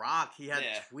with The Rock. He had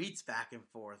tweets back and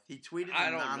forth. He tweeted. I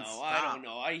don't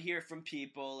know. I hear from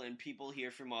people, and people hear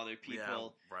from other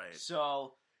people. Yeah, right.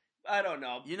 So I don't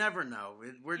know. You never know.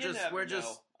 We're just.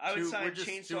 I would sign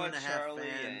Chainsaw Charlie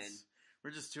fans.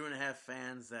 We're just 2.5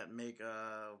 fans that make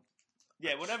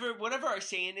whatever our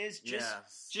saying is.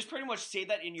 Just pretty much say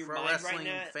that in your mind right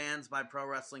now. Fans by Pro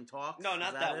Wrestling Talk. No,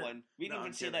 not that one. We didn't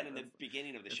even say that in the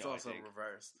beginning of the show. It's also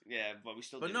reversed. Yeah, but we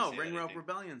still. But no, Ring Rope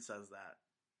Rebellion says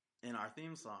that in our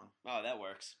theme song. Oh, that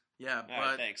works. Yeah, all but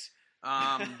right, thanks.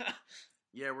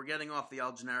 Yeah, we're getting off the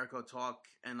El Generico talk,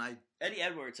 and Eddie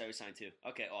Edwards I was signed to.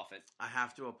 Okay, off it. I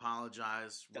have to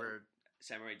apologize.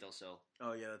 Samurai Del Sol.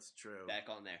 Oh yeah, that's true. Back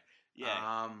on there.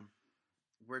 Yeah.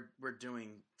 We're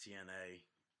doing TNA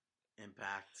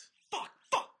Impact. Fuck.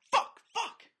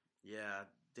 Yeah,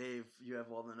 Dave, you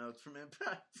have all the notes from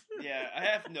Impact. Yeah, I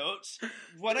have notes.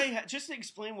 Just to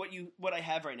explain what I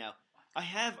have right now. I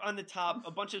have on the top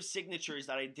a bunch of signatures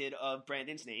that I did of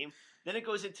Brandon's name. Then it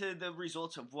goes into the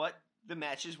results of what the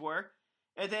matches were.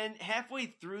 And then halfway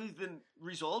through the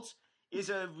results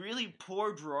is a really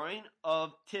poor drawing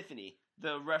of Tiffany,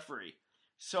 the referee.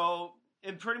 So,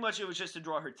 and pretty much it was just to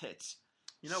draw her tits.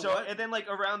 You know what? And then like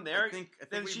around there, I think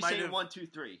then she's saying 1, 2,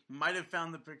 3. Might have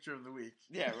found the picture of the week.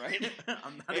 Yeah, right?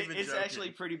 I'm not even joking. It's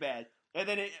actually pretty bad. And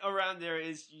then around there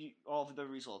is all of the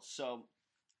results. So,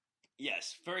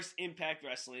 yes, first Impact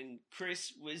Wrestling.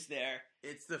 Chris was there.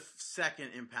 It's the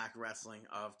second Impact Wrestling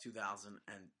of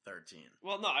 2013.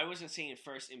 Well, no, I wasn't saying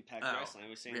first Impact Wrestling. I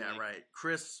was saying right.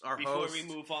 Chris, our before host. Before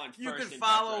we move on, you can Impact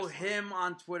follow Wrestling. him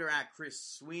on Twitter at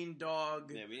Chris Sweendog.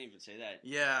 Yeah, we didn't even say that.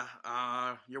 Yeah,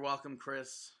 you're welcome,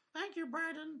 Chris. Thank you,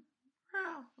 Brandon.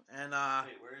 And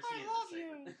wait, where is he in love the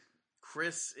segment? you.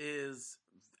 Chris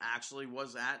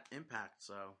was at Impact,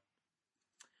 so,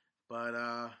 but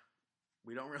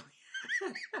we don't really.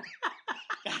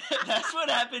 That's what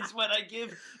happens when I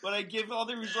give all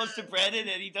the results to Brandon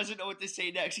and he doesn't know what to say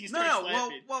next. He starts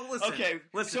laughing. Well, listen. Okay,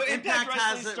 listen. so Impact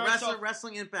Wrestling Wrestling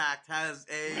Wrestling Impact has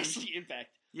a Wrestling Impact.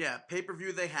 Yeah,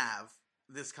 pay-per-view they have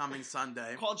this coming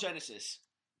Sunday. Call Genesis.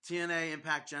 TNA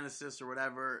Impact Genesis or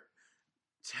whatever.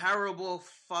 Terrible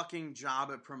fucking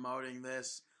job at promoting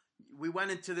this. We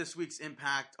went into this week's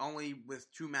Impact only with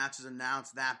 2 matches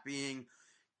announced, that being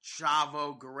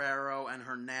Chavo, Guerrero, and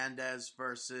Hernandez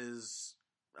versus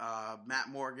Matt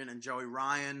Morgan and Joey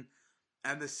Ryan.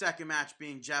 And the second match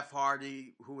being Jeff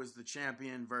Hardy, who was the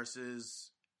champion, versus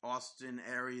Austin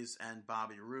Aries and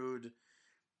Bobby Roode.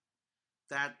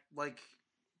 That,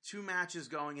 2 matches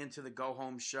going into the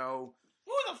go-home show.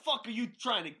 Who the fuck are you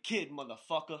trying to kid,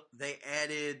 motherfucker? They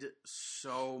added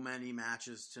so many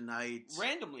matches tonight.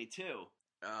 Randomly, too.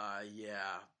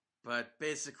 Yeah. But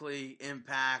basically,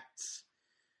 Impact,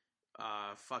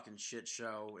 fucking shit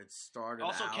show. It started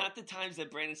Also, out. count the times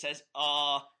that Brandon says,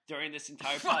 during this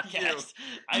entire Fuck podcast.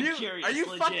 you. I'm curious, Are you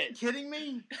legit. fucking kidding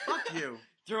me? Fuck you.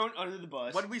 Thrown under the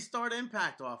bus. What did we start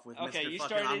Impact off with? Okay, Mr. you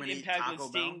fucking, I'm started gonna eat Impact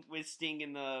Taco with Sting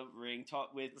in the ring.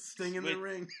 Sting in the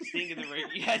ring. Sting in the ring.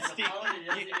 You had Sting. He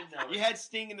doesn't even know You it. had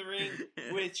Sting in the ring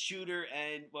with Shooter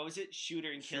and what was it?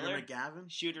 Shooter and Killer. Shooter McGavin?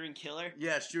 Shooter and Killer.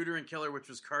 Yeah, Shooter and Killer, which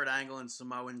was Kurt Angle and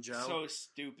Samoan Joe. So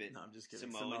stupid. No, I'm just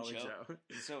kidding. Samoan Samoa Joe. Joe.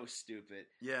 So stupid.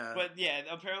 Yeah. But yeah,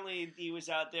 apparently he was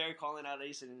out there calling out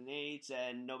Ace and Nates,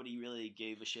 and nobody really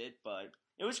gave a shit. But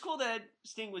it was cool that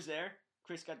Sting was there.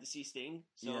 Chris got to see Sting,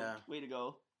 so Yeah. way to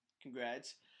go.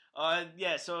 Congrats.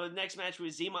 Yeah, so next match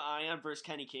was Zema Ion versus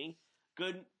Kenny King.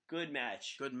 Good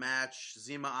match. Good match.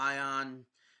 Zema Ion,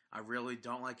 I really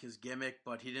don't like his gimmick,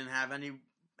 but he didn't have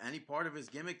any part of his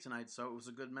gimmick tonight, so it was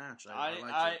a good match. I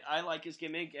liked it. I like his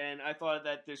gimmick, and I thought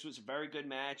that this was a very good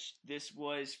match. This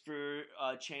was for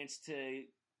a chance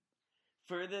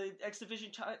for the X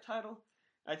Division title.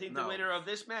 I think the No. winner of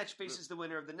this match faces the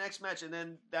winner of the next match, and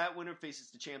then that winner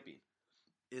faces the champion.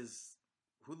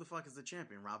 Who the fuck is the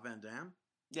champion? Rob Van Dam?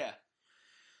 Yeah.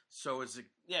 So is it...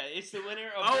 Yeah, it's the winner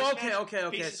of Oh, this okay, match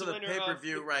okay. faces So the winner of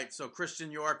pay-per-view, the- right. So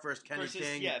Christian York versus Kenny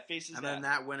King. Yeah, faces and that. then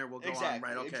that winner will go on. Exactly,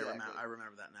 Right, okay, exactly. I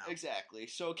remember that now. Exactly.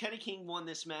 So Kenny King won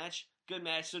this match. Good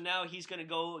match. So now he's going to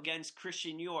go against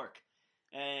Christian York.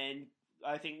 And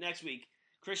I think next week,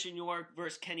 Christian York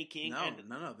versus Kenny King.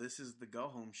 No. This is the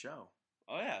go-home show.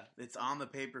 Oh, yeah. It's on the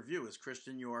pay-per-view. It's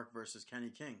Christian York versus Kenny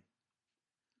King.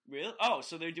 Really? Oh,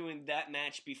 so they're doing that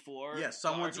match before? Yeah,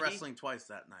 someone's RVD? wrestling twice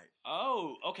that night.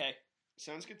 Oh, okay.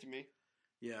 Sounds good to me.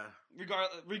 Yeah.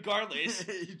 Regardless.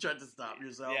 You tried to stop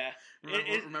yourself. Yeah.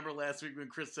 Remember last week when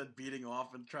Chris said beating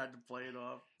off and tried to play it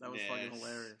off? That was fucking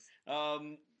hilarious.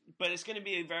 But it's going to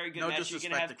be a very good No match. You're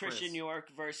going to disrespect have to Chris. Christian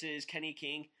York versus Kenny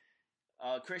King.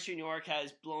 Christian York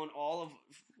has blown all of...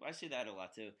 I say that a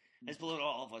lot, too. Has blown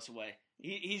all of us away.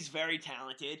 He's very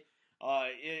talented.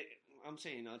 I'm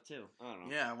saying that, too. I don't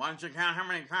know. Yeah, why don't you count how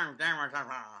many times?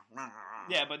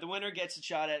 Yeah, but the winner gets a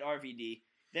shot at RVD.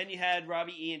 Then you had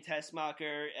Robbie E. and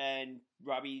Tessmacher and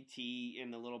Robbie T.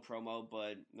 in the little promo,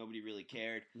 but nobody really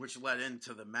cared. Which led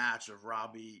into the match of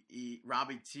Robbie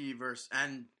T. versus...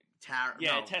 And Tara...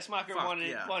 Yeah, no, Tessmacher fuck, wanted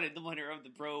yeah. the winner of the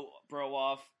bro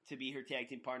off to be her tag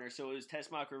team partner. So it was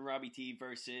Tessmacher and Robbie T.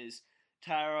 versus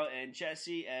Tara and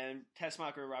Jesse, and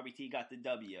Tessmacher and Robbie T. got the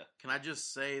W. Can I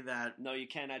just say that... No, you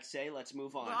cannot say. Let's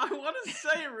move on. I want to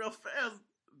say it real fast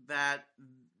that...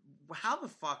 How the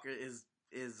fuck is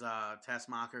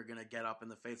Tessmacher gonna get up in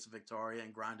the face of Victoria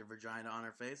and grind a vagina on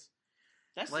her face?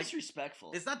 That's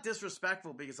disrespectful. It's not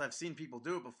disrespectful because I've seen people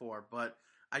do it before, but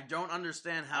I don't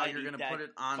understand how I'd you're eat gonna that put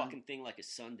it on fucking thing like a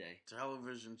Sunday.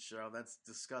 television show. That's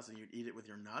disgusting. You'd eat it with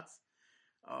your nuts?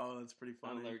 Oh, that's pretty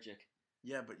funny. I'm allergic.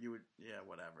 Yeah, but you would... Yeah,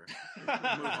 whatever.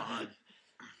 Move on.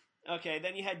 Okay,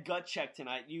 then you had Gut Check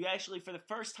tonight. You actually, for the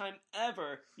first time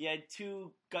ever, you had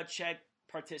 2 Gut Check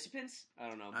participants. I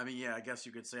don't know. I mean, yeah, I guess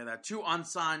you could say that. 2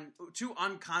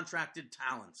 uncontracted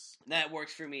talents. That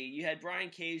works for me. You had Brian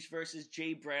Cage versus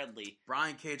Jay Bradley.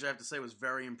 Brian Cage, I have to say, was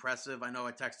very impressive. I know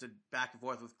I texted back and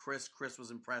forth with Chris. Chris was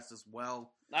impressed as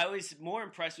well. I was more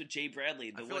impressed with Jay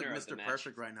Bradley, the I feel winner like of the Mr. match.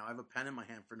 Perfect right now. I have a pen in my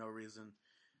hand for no reason.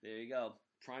 There you go.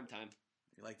 Prime time.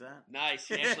 You like that? Nice.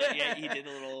 He actually, yeah, he did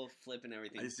a little flip and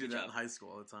everything. I used to do Good that in job. high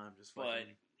school all the time. Just But fucking...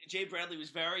 Jay Bradley was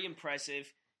very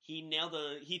impressive. He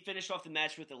he finished off the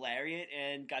match with a lariat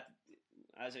and got,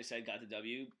 as I said, got the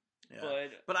W. Yeah.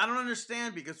 But I don't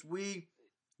understand because we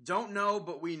don't know,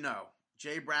 but we know.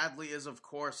 Jay Bradley is, of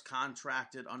course,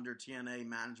 contracted under TNA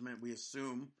management, we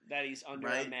assume. That he's under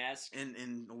Right? a mask.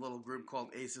 In a little group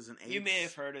called Aces and Eights. You may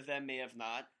have heard of them, may have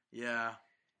not. Yeah.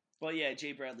 But yeah,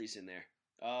 Jay Bradley's in there.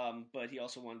 But he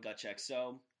also won Gut Check.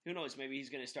 So who knows? Maybe he's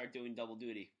going to start doing double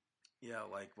duty. Yeah,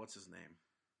 like, what's his name?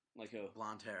 Like who?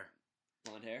 Blonde hair.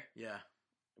 Blonde hair? Yeah.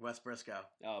 Wes Briscoe.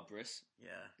 Oh, Briss. Yeah.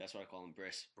 That's what I call him,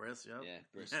 Briss. Briss, yep. Yeah,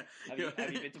 Briss. Have you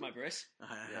been to my Briss?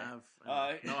 I Yeah. have. No,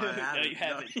 I haven't. No, you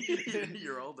haven't. No,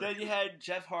 you're older. Then you had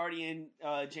Jeff Hardy and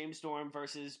James Storm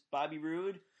versus Bobby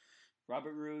Roode.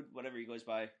 Robert Roode, whatever he goes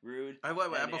by. Roode. Wait,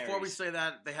 before we Aries. say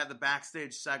that, they had the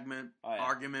backstage segment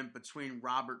argument between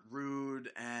Robert Roode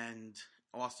and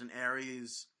Austin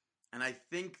Aries. And I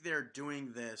think they're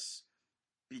doing this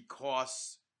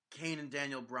because Kane and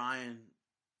Daniel Bryan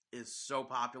is so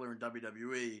popular in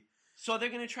WWE. So they're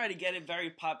going to try to get it very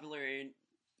popular in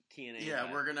TNA.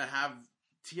 Yeah, we're going to have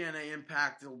TNA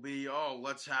Impact. It'll be,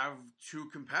 let's have two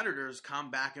competitors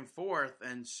come back and forth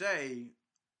and say,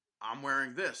 I'm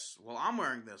wearing this. Well, I'm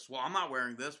wearing this. Well, I'm not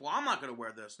wearing this. Well, I'm not going to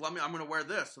wear this. I'm going to wear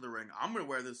this to the ring. I'm going to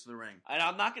wear this to the ring. And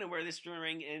I'm not going to wear this to the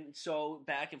ring. And so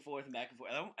back and forth and back and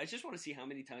forth. I just want to see how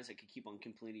many times I can keep on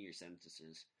completing your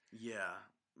sentences. Yeah.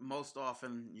 Most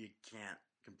often you can't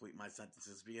complete my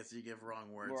sentences because you give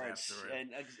wrong words after it. And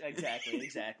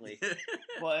exactly.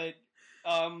 But,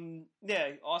 yeah,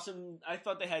 awesome. I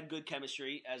thought they had good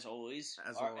chemistry, as always.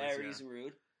 Aries and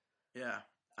Roode. Yeah.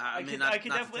 I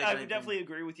would definitely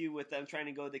agree with you with them trying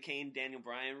to go the Kane Daniel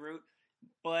Bryan route,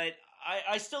 but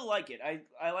I still like it.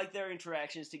 I like their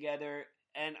interactions together,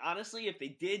 and honestly, if they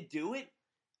did do it,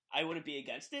 I wouldn't be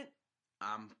against it.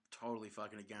 I'm totally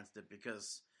fucking against it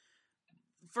because,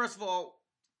 first of all,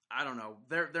 I don't know.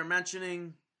 They're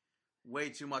mentioning way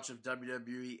too much of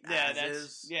WWE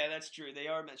is. Yeah, that's true. They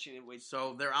are mentioning it way.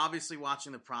 So they're obviously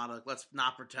watching the product. Let's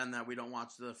not pretend that we don't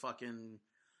watch the fucking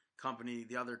company,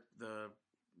 the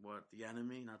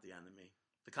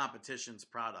competition's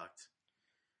product.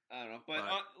 I don't know, but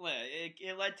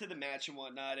it led to the match and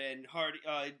whatnot, and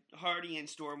Hardy and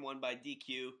Storm won by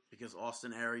DQ because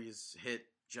Austin Aries hit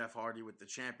Jeff Hardy with the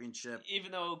championship,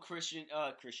 even though Christian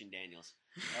Daniels.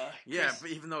 But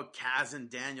even though Kaz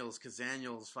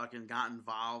Daniels fucking got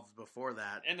involved before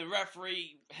that, and the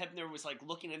referee Hebner was like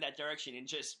looking in that direction and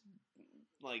just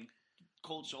like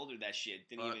cold shouldered that shit.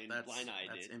 Didn't even blind eye.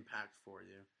 That's Impact for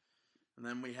you. And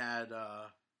then we had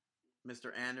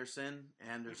Mr. Anderson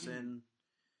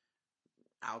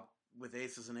out with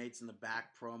aces and eights in the back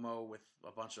promo with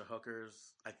a bunch of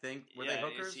hookers. I think were they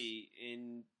hookers? Is he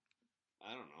in?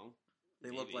 I don't know.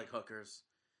 They look like hookers.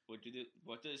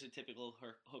 What does a typical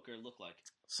hooker look like?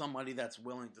 Somebody that's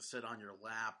willing to sit on your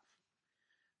lap.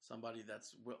 Somebody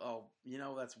that's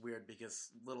that's weird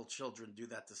because little children do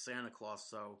that to Santa Claus.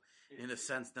 So in a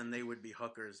sense, then they would be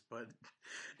hookers. But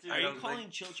are you calling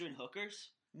children hookers?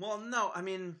 Well, no. I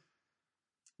mean,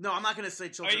 no. I'm not going to say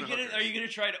children. Are you gonna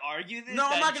try to argue this? No,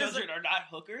 I'm not going to. Children are not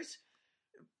hookers.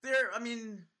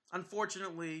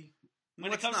 Unfortunately,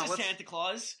 when it comes to Santa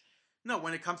Claus. No,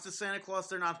 when it comes to Santa Claus,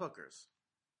 they're not hookers.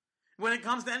 When it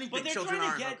comes to anything, children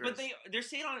aren't hookers. But they're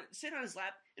sitting on his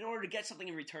lap in order to get something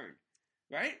in return,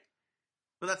 right?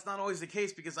 But that's not always the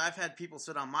case because I've had people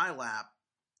sit on my lap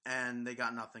and they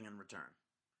got nothing in return.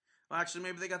 Well, actually,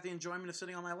 maybe they got the enjoyment of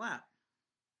sitting on my lap.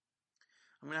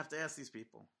 I'm going to have to ask these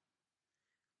people.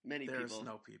 There's people.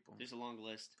 No people. There's a long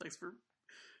list. Thanks for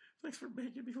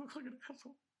making me look like an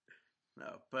asshole.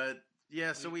 No, but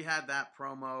yeah, so we had that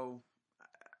promo.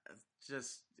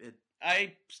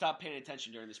 I stopped paying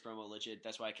attention during this promo, legit.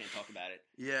 That's why I can't talk about it.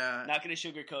 Yeah. Not going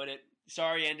to sugarcoat it.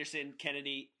 Sorry, Anderson,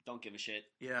 Kennedy, don't give a shit.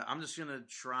 Yeah, I'm just going to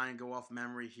try and go off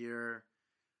memory here.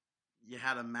 You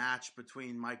had a match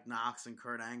between Mike Knox and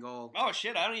Kurt Angle. Oh,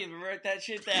 shit, I don't even write that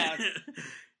shit down.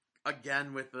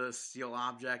 Again with a steel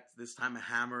object, this time a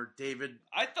hammer. David...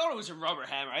 I thought it was a rubber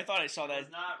hammer. I thought I saw that... It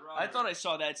was not rubber. I thought I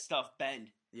saw that stuff bend.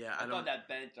 Yeah, I thought that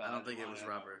bent. I don't think it was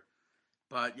rubber.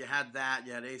 But you had that.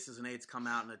 You had aces and eights come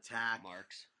out and attack.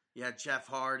 Marks. You had Jeff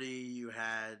Hardy. You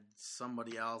had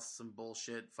somebody else, some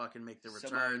bullshit, fucking make the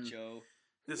return. Samoa Joe.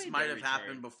 This might have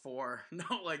happened before. No,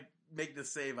 like, make the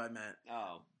save, I meant.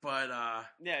 Oh. But,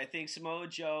 yeah, I think Samoa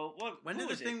Joe... When did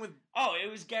the thing with... Oh, it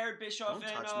was Garrett Bischoff Don't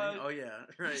and... touch me. Oh, yeah.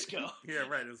 Right. Briscoe. Yeah,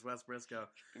 right. It was Wes Briscoe.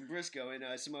 And Briscoe, and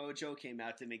Samoa Joe came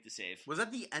out to make the save. Was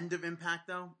that the end of Impact,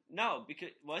 though? No, because...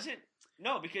 Was it?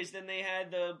 No, because then they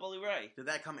had the Bully Ray. Did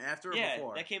that come after or yeah,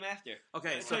 before? That came after.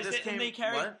 Okay, so this came... They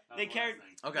carried, what? They carried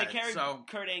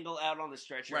Kurt Angle out on the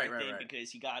stretcher, right,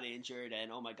 because he got injured,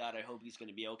 and oh my god, I hope he's going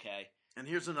to be okay. And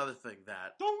here's another thing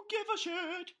that... Don't give a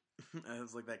shit!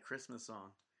 It's like that Christmas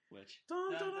song. Which?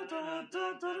 Don't give a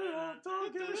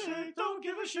shit, don't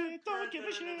give a shit, don't give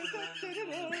a shit.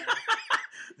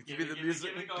 Give me the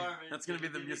music. That's going to be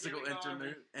the musical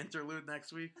interlude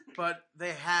next week. But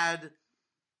they had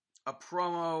a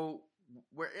promo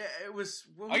where it was...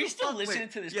 Are you still listening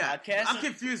to this podcast? I'm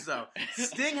confused, though.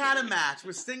 Sting had a match.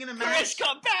 Was Sting in a match? Chris,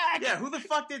 come back! Yeah, who the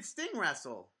fuck did Sting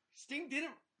wrestle? Sting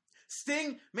didn't...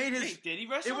 Sting made his. Wait, did he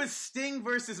wrestle? It was Sting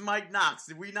versus Mike Knox.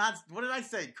 Did we not? What did I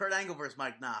say? Kurt Angle versus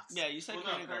Mike Knox. Yeah, you said Well,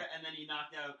 Kurt no, Angle. and then he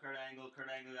knocked out Kurt Angle. Kurt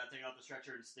Angle got taken off the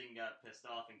stretcher, and Sting got pissed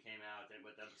off and came out and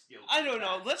with the steel. I don't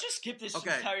know. Let's just skip this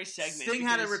Okay. entire segment. Sting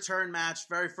had a return match,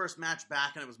 very first match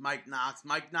back, and it was Mike Knox.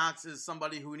 Mike Knox is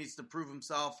somebody who needs to prove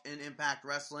himself in Impact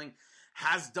Wrestling.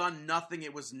 Has done nothing.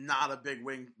 It was not a big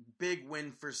win. Big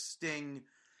win for Sting.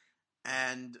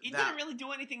 And He didn't really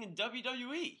do anything in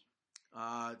WWE.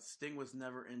 Sting was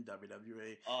never in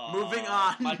WWE. Moving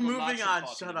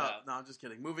on. Shut up. No, I'm just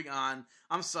kidding. Moving on.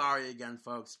 I'm sorry again,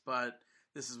 folks, but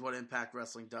this is what Impact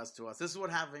Wrestling does to us. This is what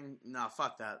having... No,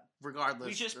 fuck that. Regardless.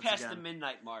 We just passed the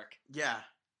midnight mark. Yeah.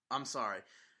 I'm sorry.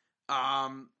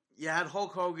 You had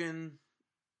Hulk Hogan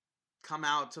come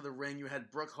out to the ring. You had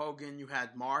Brooke Hogan. You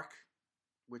had Mark,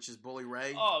 which is Bully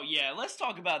Ray. Oh, yeah. Let's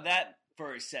talk about that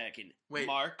for a second. Wait,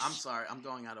 Marks. I'm sorry. I'm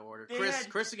going out of order. They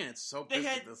Chris again, it's so pissed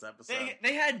at this episode.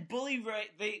 They had Bully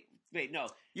Ray. Wait, no.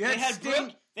 You had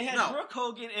Sting. Brooke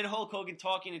Hogan and Hulk Hogan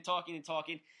talking,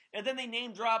 and then they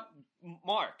name drop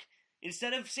Mark.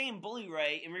 Instead of saying Bully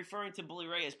Ray and referring to Bully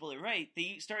Ray as Bully Ray,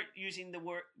 they start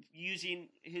using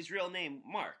his real name,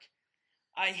 Mark.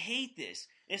 I hate this.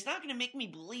 It's not going to make me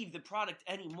believe the product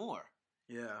anymore.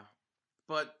 Yeah.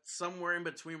 But somewhere in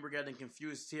between, we're getting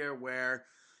confused here where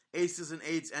Aces and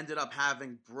Eights ended up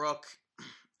having Brooke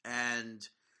and...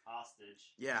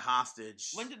 Hostage. Yeah,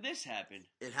 hostage. When did this happen?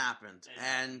 It happened.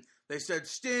 And they said,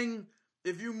 Sting,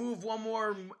 if you move one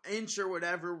more inch or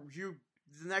whatever,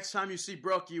 the next time you see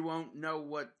Brooke, you won't know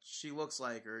what she looks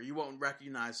like or you won't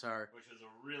recognize her. Which was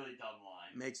a really dumb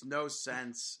line. Makes no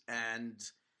sense. And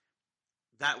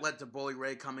that led to Bully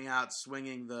Ray coming out,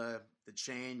 swinging the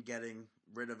chain, getting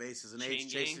rid of Aces and Eights,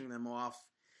 chasing them off.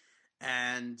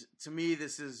 And to me,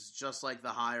 this is just like the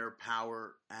higher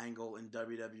power angle in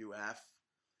WWF,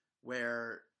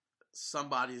 where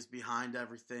somebody is behind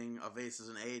everything of Aces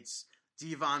and Eights.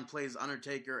 Devon plays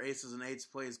Undertaker, Aces and Eights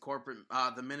plays corporate,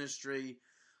 the Ministry.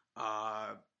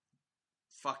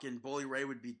 Fucking Bully Ray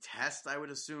would be Test, I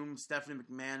would assume. Stephanie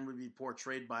McMahon would be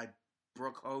portrayed by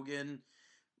Brooke Hogan,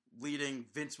 leading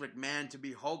Vince McMahon to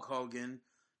be Hulk Hogan,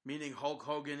 meaning Hulk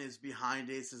Hogan is behind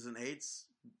Aces and Eights.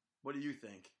 What do you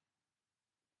think?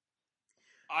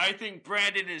 I think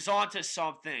Brandon is onto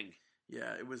something.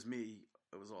 Yeah, it was me.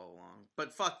 It was all along.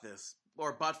 But fuck this.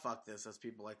 Or butt fuck this, as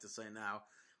people like to say now.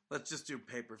 Let's just do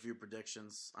pay-per-view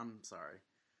predictions. I'm sorry.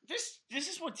 This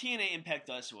is what TNA Impact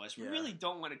does to us. We really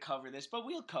don't want to cover this, but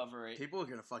we'll cover it. People are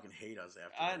going to fucking hate us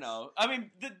after I this. know. I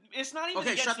mean, it's not even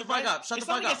okay, against shut the fuck up. Shut the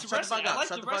fuck up. Shut the fuck up.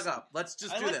 Shut the fuck up. Let's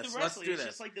just do this. Let's do this. It's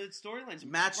just like the storylines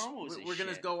and match. promos and We're going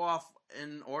to shit. go off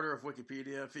in order of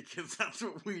Wikipedia because that's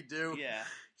what we do. Yeah.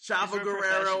 Chavo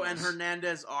Guerrero and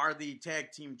Hernandez are the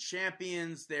tag team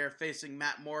champions. They're facing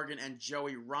Matt Morgan and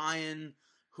Joey Ryan.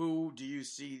 Who do you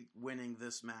see winning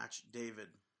this match, David?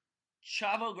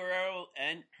 Chavo Guerrero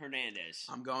and Hernandez.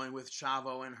 I'm going with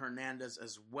Chavo and Hernandez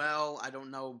as well. I don't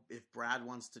know if Brad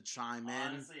wants to chime in.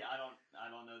 Honestly, I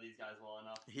don't know these guys well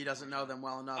enough. He doesn't know them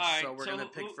well enough, right, so we're gonna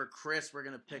pick for Chris. We're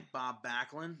gonna pick Bob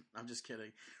Backlund. I'm just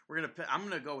kidding. I'm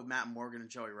gonna go with Matt Morgan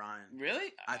and Joey Ryan.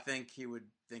 Really? I think he would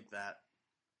think that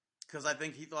because I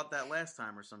think he thought that last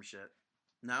time or some shit.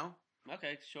 No?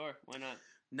 Okay, sure. Why not?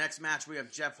 Next match, we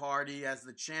have Jeff Hardy as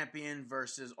the champion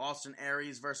versus Austin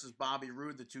Aries versus Bobby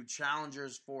Roode, the two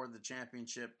challengers for the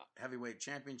heavyweight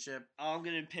championship. I'm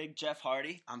going to pick Jeff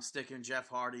Hardy. I'm sticking Jeff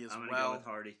Hardy as I'm well. go with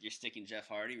Hardy. You're sticking Jeff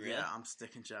Hardy, really? Yeah, I'm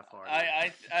sticking Jeff Hardy.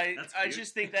 I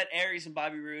just think that Aries and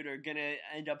Bobby Roode are going to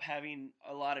end up having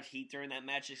a lot of heat during that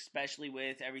match, especially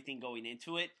with everything going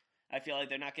into it. I feel like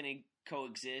they're not going to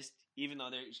coexist, even though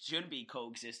they should be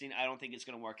coexisting. I don't think it's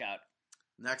going to work out.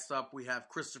 Next up, we have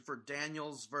Christopher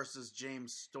Daniels versus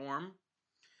James Storm.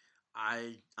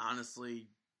 I honestly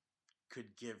could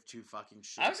give two fucking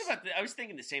shits. I was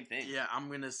thinking the same thing. Yeah,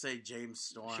 I'm gonna say James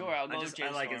Storm. Sure, I'll go with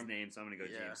James I like Storm. his name, so I'm gonna go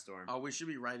James Storm. Oh, we should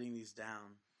be writing these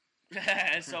down.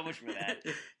 So much for that.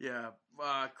 Yeah,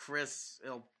 Chris,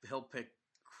 he'll pick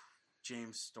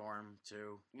James Storm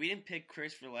too. We didn't pick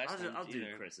Chris for last time. I'll do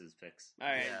Chris's picks. All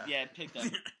right, yeah pick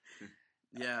them.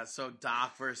 Yeah, so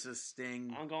Doc versus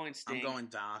Sting. I'm going Sting. I'm going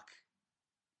Doc.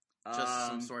 Just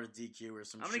some sort of DQ or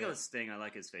some shit. I'm going to go with Sting. I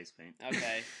like his face paint.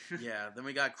 Okay. Yeah, then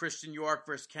we got Christian York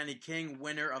versus Kenny King.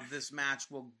 Winner of this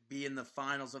match will be in the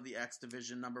finals of the X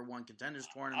Division number 1 contenders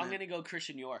tournament. I'm going to go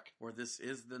Christian York. Or this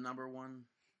is the number 1.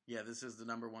 Yeah, this is the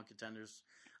number 1 contenders.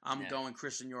 I'm going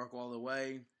Christian York all the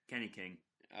way. Kenny King.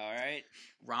 All right.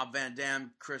 Rob Van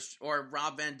Dam versus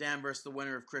the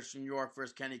winner of Christian York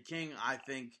versus Kenny King. I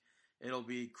think it'll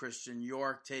be Christian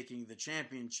York taking the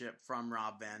championship from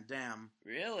Rob Van Dam.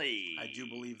 Really? I do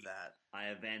believe that. I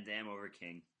have Van Dam over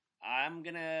King. I'm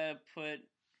gonna put.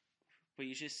 But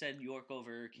you just said York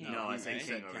over King. No, I right? said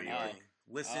King over Kenny York. King.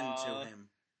 Listen to him.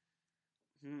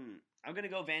 I'm gonna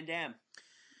go Van Dam.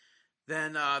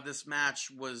 Then this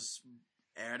match was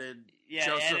added. Yeah,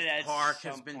 Joseph added at Park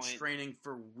has some been point. training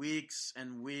for weeks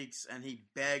and weeks, and he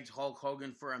begged Hulk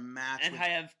Hogan for a match. And I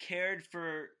have cared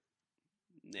for.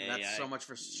 That's so much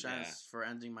for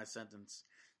ending my sentence.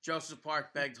 Joseph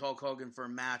Park begged Hulk Hogan for a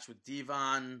match with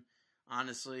Devon.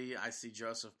 Honestly, I see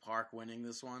Joseph Park winning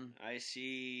this one. I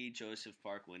see Joseph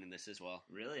Park winning this as well.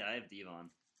 Really? I have Devon.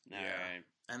 All right.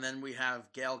 And then we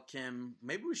have Gail Kim.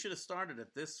 Maybe we should have started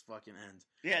at this fucking end.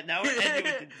 Yeah, now we're ending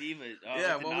with the Diva.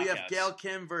 We have Gail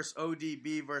Kim versus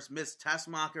ODB versus Miss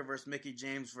Tessmacher versus Mickie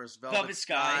James versus Velvet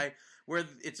Sky. Sky, where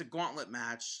it's a gauntlet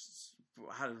match.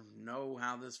 I don't know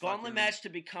how this gauntlet match to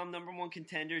become number one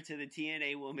contender to the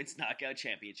TNA Women's Knockout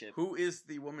Championship. Who is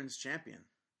the women's champion?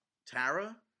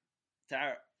 Tara?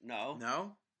 No.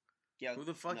 No? Yeah, Who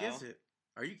the fuck no. is it?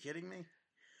 Are you kidding me?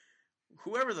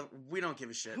 We don't give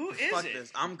a shit. Who is fuck it?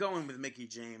 This. I'm going with Mickie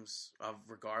James,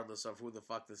 regardless of who the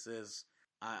fuck this is.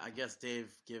 I guess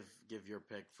Dave, give your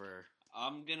pick for.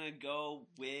 I'm gonna go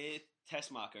with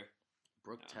Tessmacher.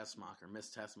 Brooke Tessmacher, Miss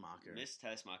Tessmacher. Miss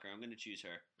Tessmacher. I'm gonna choose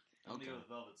her. I'm gonna go with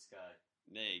Velvet Sky.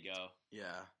 There you go.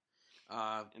 Yeah.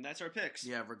 And that's our picks.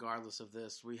 Yeah, regardless of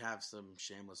this, we have some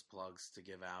shameless plugs to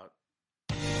give out.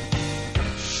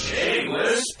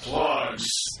 Shameless plugs.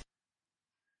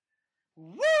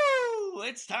 Woo!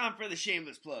 It's time for the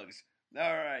shameless plugs.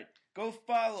 All right. Go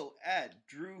follow at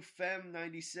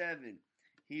DrewFem97.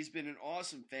 He's been an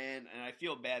awesome fan, and I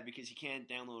feel bad because he can't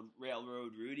download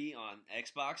Railroad Rudy on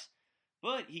Xbox,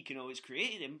 but he can always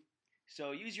create him.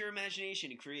 So use your imagination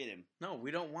to create him. No,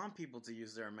 we don't want people to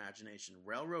use their imagination.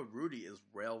 Railroad Rudy is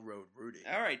Railroad Rudy.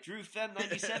 All right,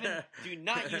 DrewFem97, do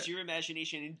not use your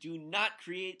imagination and do not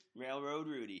create Railroad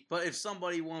Rudy. But if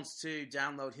somebody wants to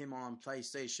download him on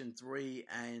PlayStation 3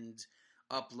 and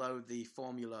upload the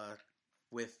formula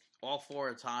with all 4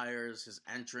 attires, his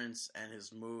entrance, and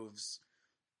his moves,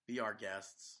 be our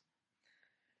guests.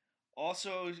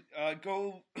 Also,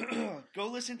 go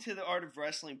listen to the Art of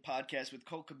Wrestling podcast with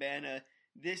Colt Cabana.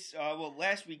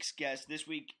 Last week's guest. This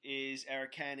week is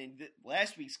Eric Cannon.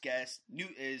 Last week's guest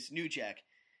is New Jack,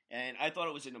 and I thought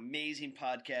it was an amazing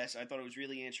podcast. I thought it was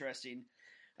really interesting.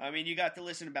 I mean, you got to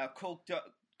listen about coked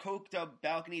up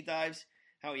balcony dives,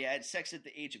 how he had sex at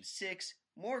the age of 6,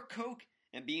 more coke,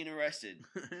 and being arrested.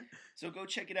 So go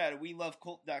check it out at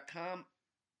WeLoveColt.com.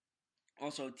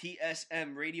 Also,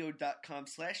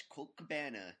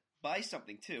 tsmradio.com/ColtCabana. Buy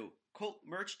something, too.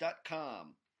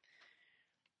 ColtMerch.com.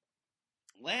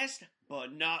 Last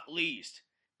but not least,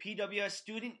 PWS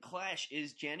Student Clash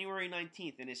is January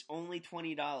 19th, and it's only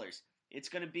 $20. It's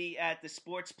going to be at the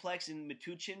Sportsplex in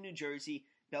Metuchen, New Jersey.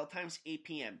 Bell time's 8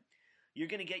 p.m. You're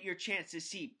going to get your chance to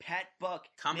see Pat Buck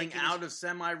Coming out of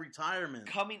semi-retirement.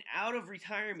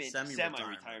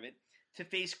 Semi-retirement, to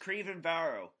face Craven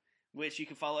Varro, which you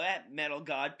can follow at Metal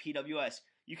God PWS.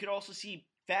 You could also see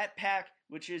Fat Pack,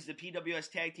 which is the PWS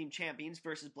Tag Team Champions,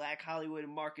 versus Black Hollywood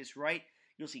and Marcus Wright.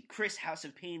 You'll see Chris House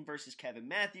of Pain versus Kevin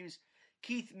Matthews.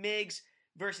 Keith Miggs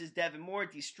versus Devin Moore.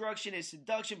 Destruction and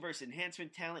Seduction versus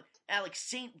Enhancement Talent. Alex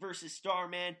Saint versus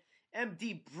Starman.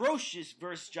 MD Brocious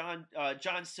versus John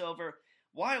Silver.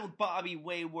 Wild Bobby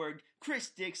Wayward. Chris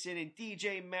Dixon and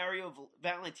DJ Mario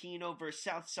Valentino versus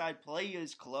Southside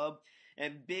Players Club.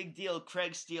 And Big Deal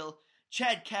Craig Steele,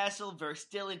 Chad Castle versus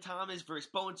Dylan Thomas versus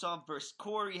Bonesaw versus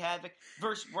Corey Havoc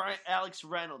versus Alex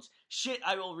Reynolds. Shit,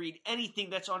 I will read anything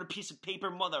that's on a piece of paper,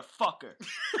 motherfucker.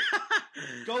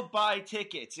 Go buy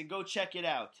tickets and go check it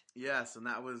out. Yes, and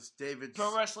that was David's...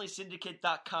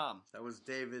 ProWrestlingSyndicate.com. That was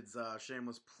David's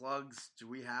shameless plugs. Do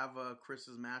we have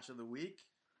Chris's match of the week?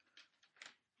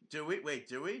 Do we? Wait,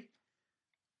 do we?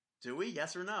 Do we?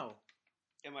 Yes or no?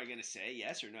 Am I going to say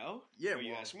yes or no? Yeah,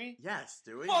 you ask me? Yes,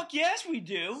 do we? Fuck yes, we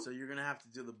do. So you're going to have to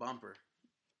do the bumper.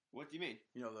 What do you mean?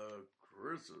 You know, the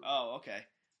Chris's. Oh, okay.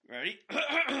 Ready?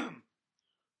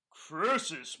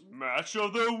 Chris's match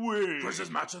of the week.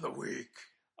 Chris's match of the week.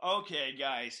 Okay,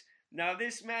 guys. Now,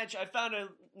 this match, I found an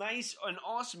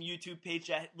awesome YouTube page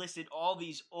that listed all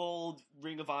these old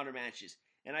Ring of Honor matches.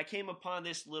 And I came upon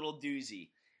this little doozy.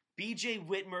 BJ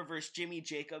Whitmer versus Jimmy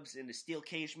Jacobs in a steel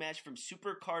cage match from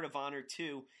Super Card of Honor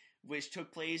 2, which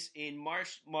took place in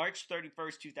March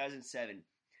 31st, 2007.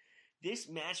 This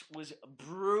match was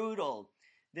brutal.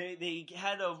 They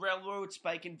had a railroad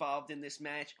spike involved in this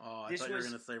match. Oh, I thought you were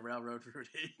going to say Railroad Rudy.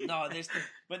 No,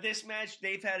 but this match,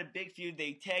 they've had a big feud.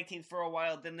 They tag teamed for a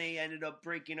while, then they ended up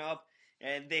breaking up,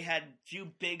 and they had a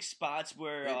few big spots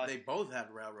where... they both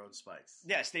had railroad spikes.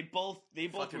 Yes, they both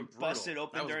were busted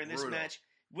open during this match.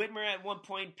 Whitmer at one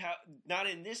point, not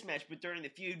in this match, but during the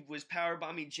feud, was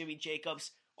powerbombing Jimmy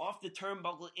Jacobs off the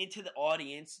turnbuckle into the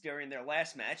audience during their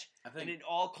last match, and it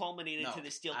all culminated into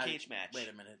the steel cage match. Wait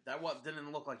a minute. That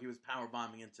didn't look like he was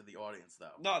powerbombing into the audience,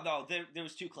 though. No, there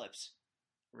was 2 clips.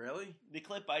 Really? The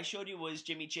clip I showed you was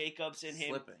Jimmy Jacobs and him.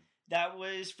 Slipping. That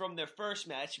was from their first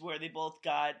match where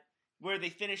they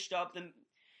finished up the...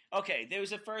 Okay, there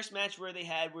was a first match where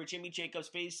Jimmy Jacobs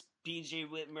faced BJ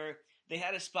Whitmer. They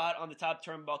had a spot on the top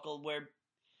turnbuckle where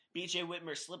BJ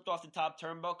Whitmer slipped off the top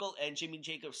turnbuckle and Jimmy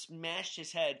Jacobs smashed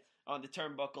his head on the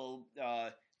turnbuckle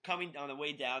coming on the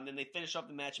way down. Then they finished up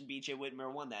the match and BJ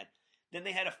Whitmer won that. Then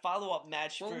they had a follow-up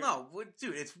match.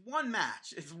 Dude, it's one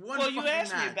match. It's one. Well, you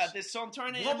asked me about this, so I'm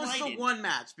trying to enlighten. What was the one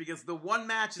match? Because the one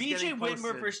match is getting posted. BJ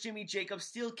Whitmer versus Jimmy Jacobs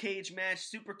steel cage match,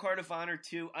 Super Card of Honor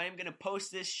 2. I am going to post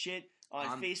this shit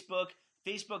on Facebook,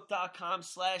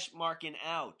 facebook.com/Markin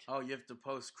Out. Oh, you have to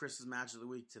post Chris's match of the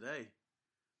week today.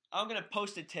 I'm going to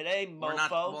post it today,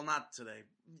 mofo. Not today.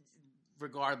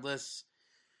 Regardless,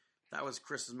 that was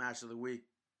Chris's match of the week.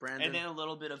 Brandon. And then a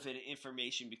little bit of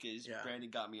information because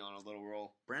Brandon got me on a little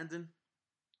roll. Brandon,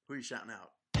 who are you shouting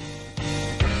out?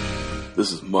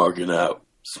 This is Markin Out.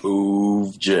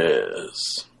 Smooth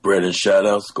jazz. Brandon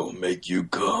shoutouts gonna make you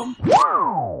come.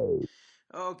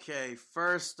 Okay,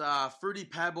 first, Fruity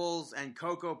Pebbles and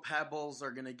Cocoa Pebbles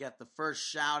are gonna get the first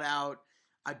shout out.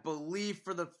 I believe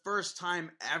for the first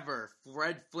time ever,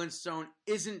 Fred Flintstone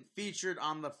isn't featured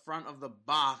on the front of the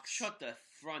box. Shut the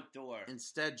front door.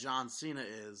 Instead, John Cena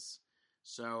is.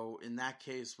 So, in that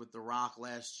case, with The Rock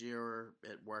last year,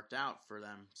 it worked out for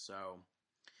them. So,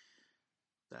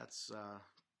 that's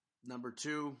number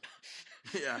 2.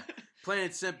 Yeah. Plain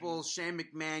and simple, Shane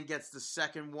McMahon gets the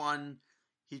second one.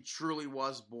 He truly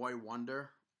was Boy Wonder.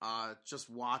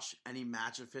 Just watch any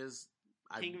match of his.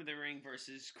 King of the Ring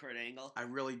versus Kurt Angle. I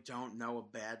really don't know a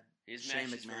bad Shane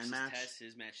McMahon match.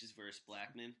 His matches versus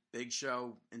Blackman. Big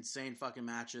Show, insane fucking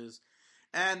matches.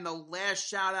 And the last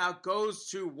shout out goes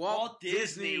to Walt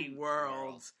Disney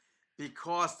World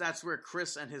because that's where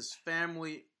Chris and his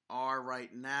family are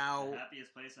right now. The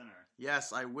happiest place on earth.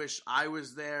 Yes, I wish I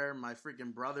was there. My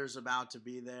freaking brother's about to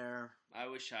be there. I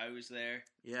wish I was there.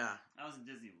 Yeah. I was in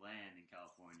Disneyland in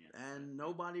California. And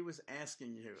nobody was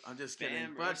asking you. I'm just kidding.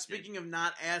 Damn But roasted. speaking of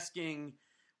not asking,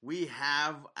 we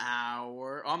have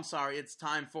our... I'm sorry, it's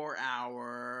time for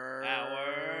our...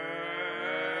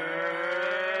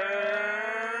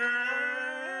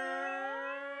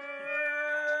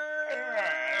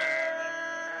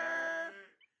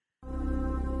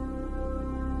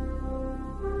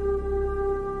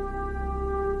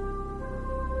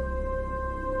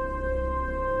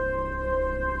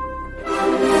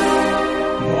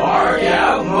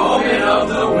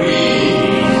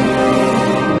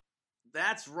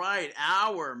 That's right,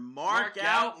 our Mark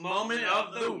Out Moment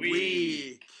of the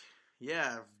Week.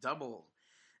 Yeah, double.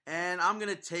 And I'm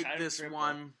going to take this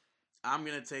one. I'm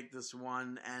going to take this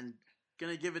one and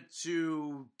going to give it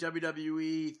to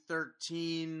WWE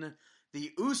 13.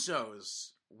 The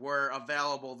Usos were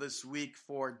available this week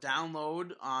for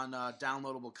download on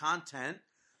downloadable content.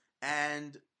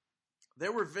 And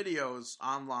there were videos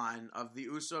online of the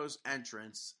Usos'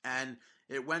 entrance. And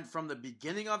it went from the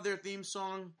beginning of their theme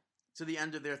song to the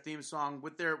end of their theme song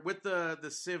with the Haka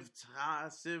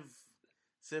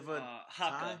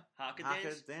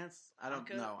dance. I don't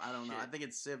know. I think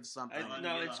it's Civ something.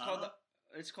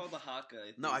 It's called the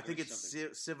Haka. I think it's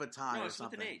Civatai no, or it's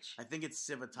something. with an H. I think it's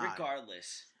Civatai.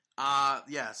 Regardless.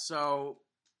 Yeah. So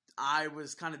I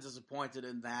was kind of disappointed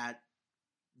in that.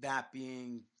 That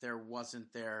being there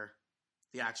wasn't the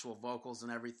actual vocals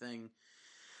and everything.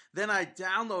 Then I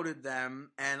downloaded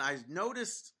them, and I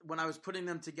noticed when I was putting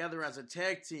them together as a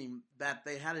tag team that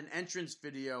they had an entrance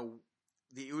video,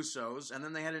 the Usos, and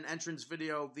then they had an entrance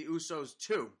video, the Usos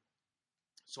 2.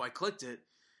 So I clicked it,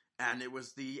 and it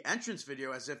was the entrance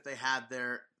video as if they had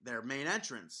their main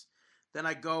entrance. Then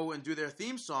I go and do their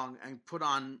theme song and put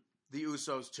on the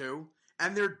Usos 2,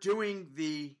 and they're doing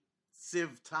the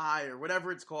Civ Tie or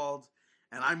whatever it's called,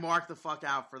 and I marked the fuck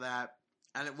out for that,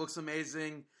 and it looks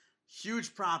amazing.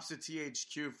 Huge props to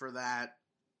THQ for that.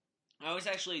 I was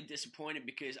actually disappointed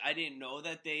because I didn't know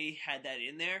that they had that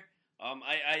in there.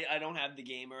 I don't have the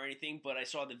game or anything, but I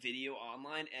saw the video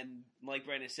online, and like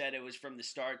Brandon said, it was from the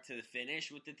start to the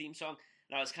finish with the theme song,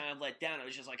 and I was kind of let down. I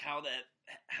was just like, how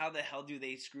the hell do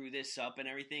they screw this up and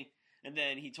everything? And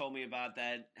then he told me about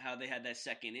that, how they had that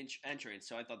second entrance,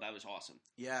 so I thought that was awesome.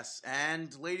 Yes,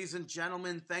 and ladies and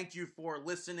gentlemen, thank you for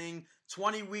listening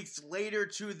 20 weeks later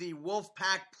to the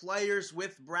Wolfpack Players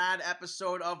with Brad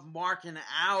episode of Markin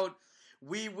Out.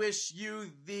 We wish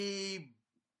you the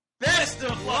Best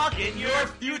of luck in your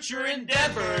future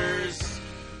endeavors.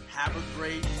 Have a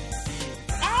great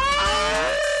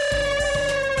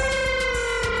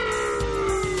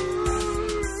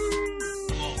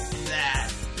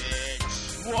that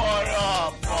bitch. What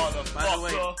up, motherfucker? By the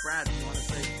way, Brad, do you want to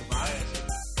say goodbye?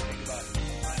 Say goodbye.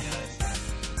 Bye,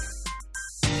 guys.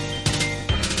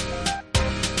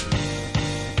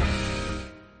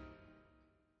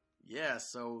 Yeah,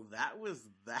 so that was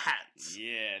that.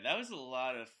 Yeah, that was a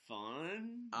lot of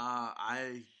fun.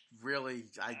 I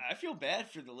feel bad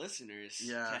for the listeners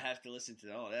to have to listen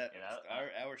to all that.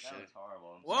 Our show. That was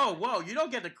horrible. Whoa, you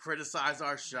don't get to criticize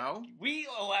our show. We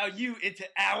allow you into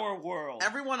our world.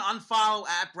 Everyone unfollow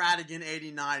at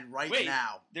Bradigan89 right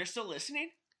now. They're still listening?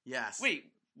 Yes.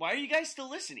 Wait, why are you guys still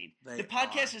listening? The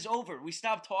podcast is over. We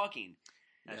stopped talking.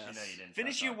 Actually, no, you didn't.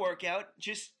 Finish your workout.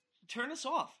 Just turn us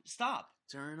off. Stop.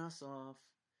 Turn us off.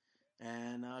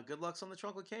 And good luck on the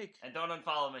chocolate cake. And don't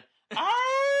unfollow me.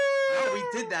 No, we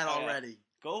did that already.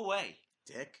 Go away.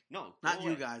 Dick. No. Not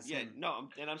you guys. Yeah, no,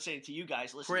 and I'm saying to you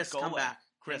guys, listen, Chris, go come away. back.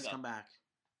 Chris, Hang up. come back.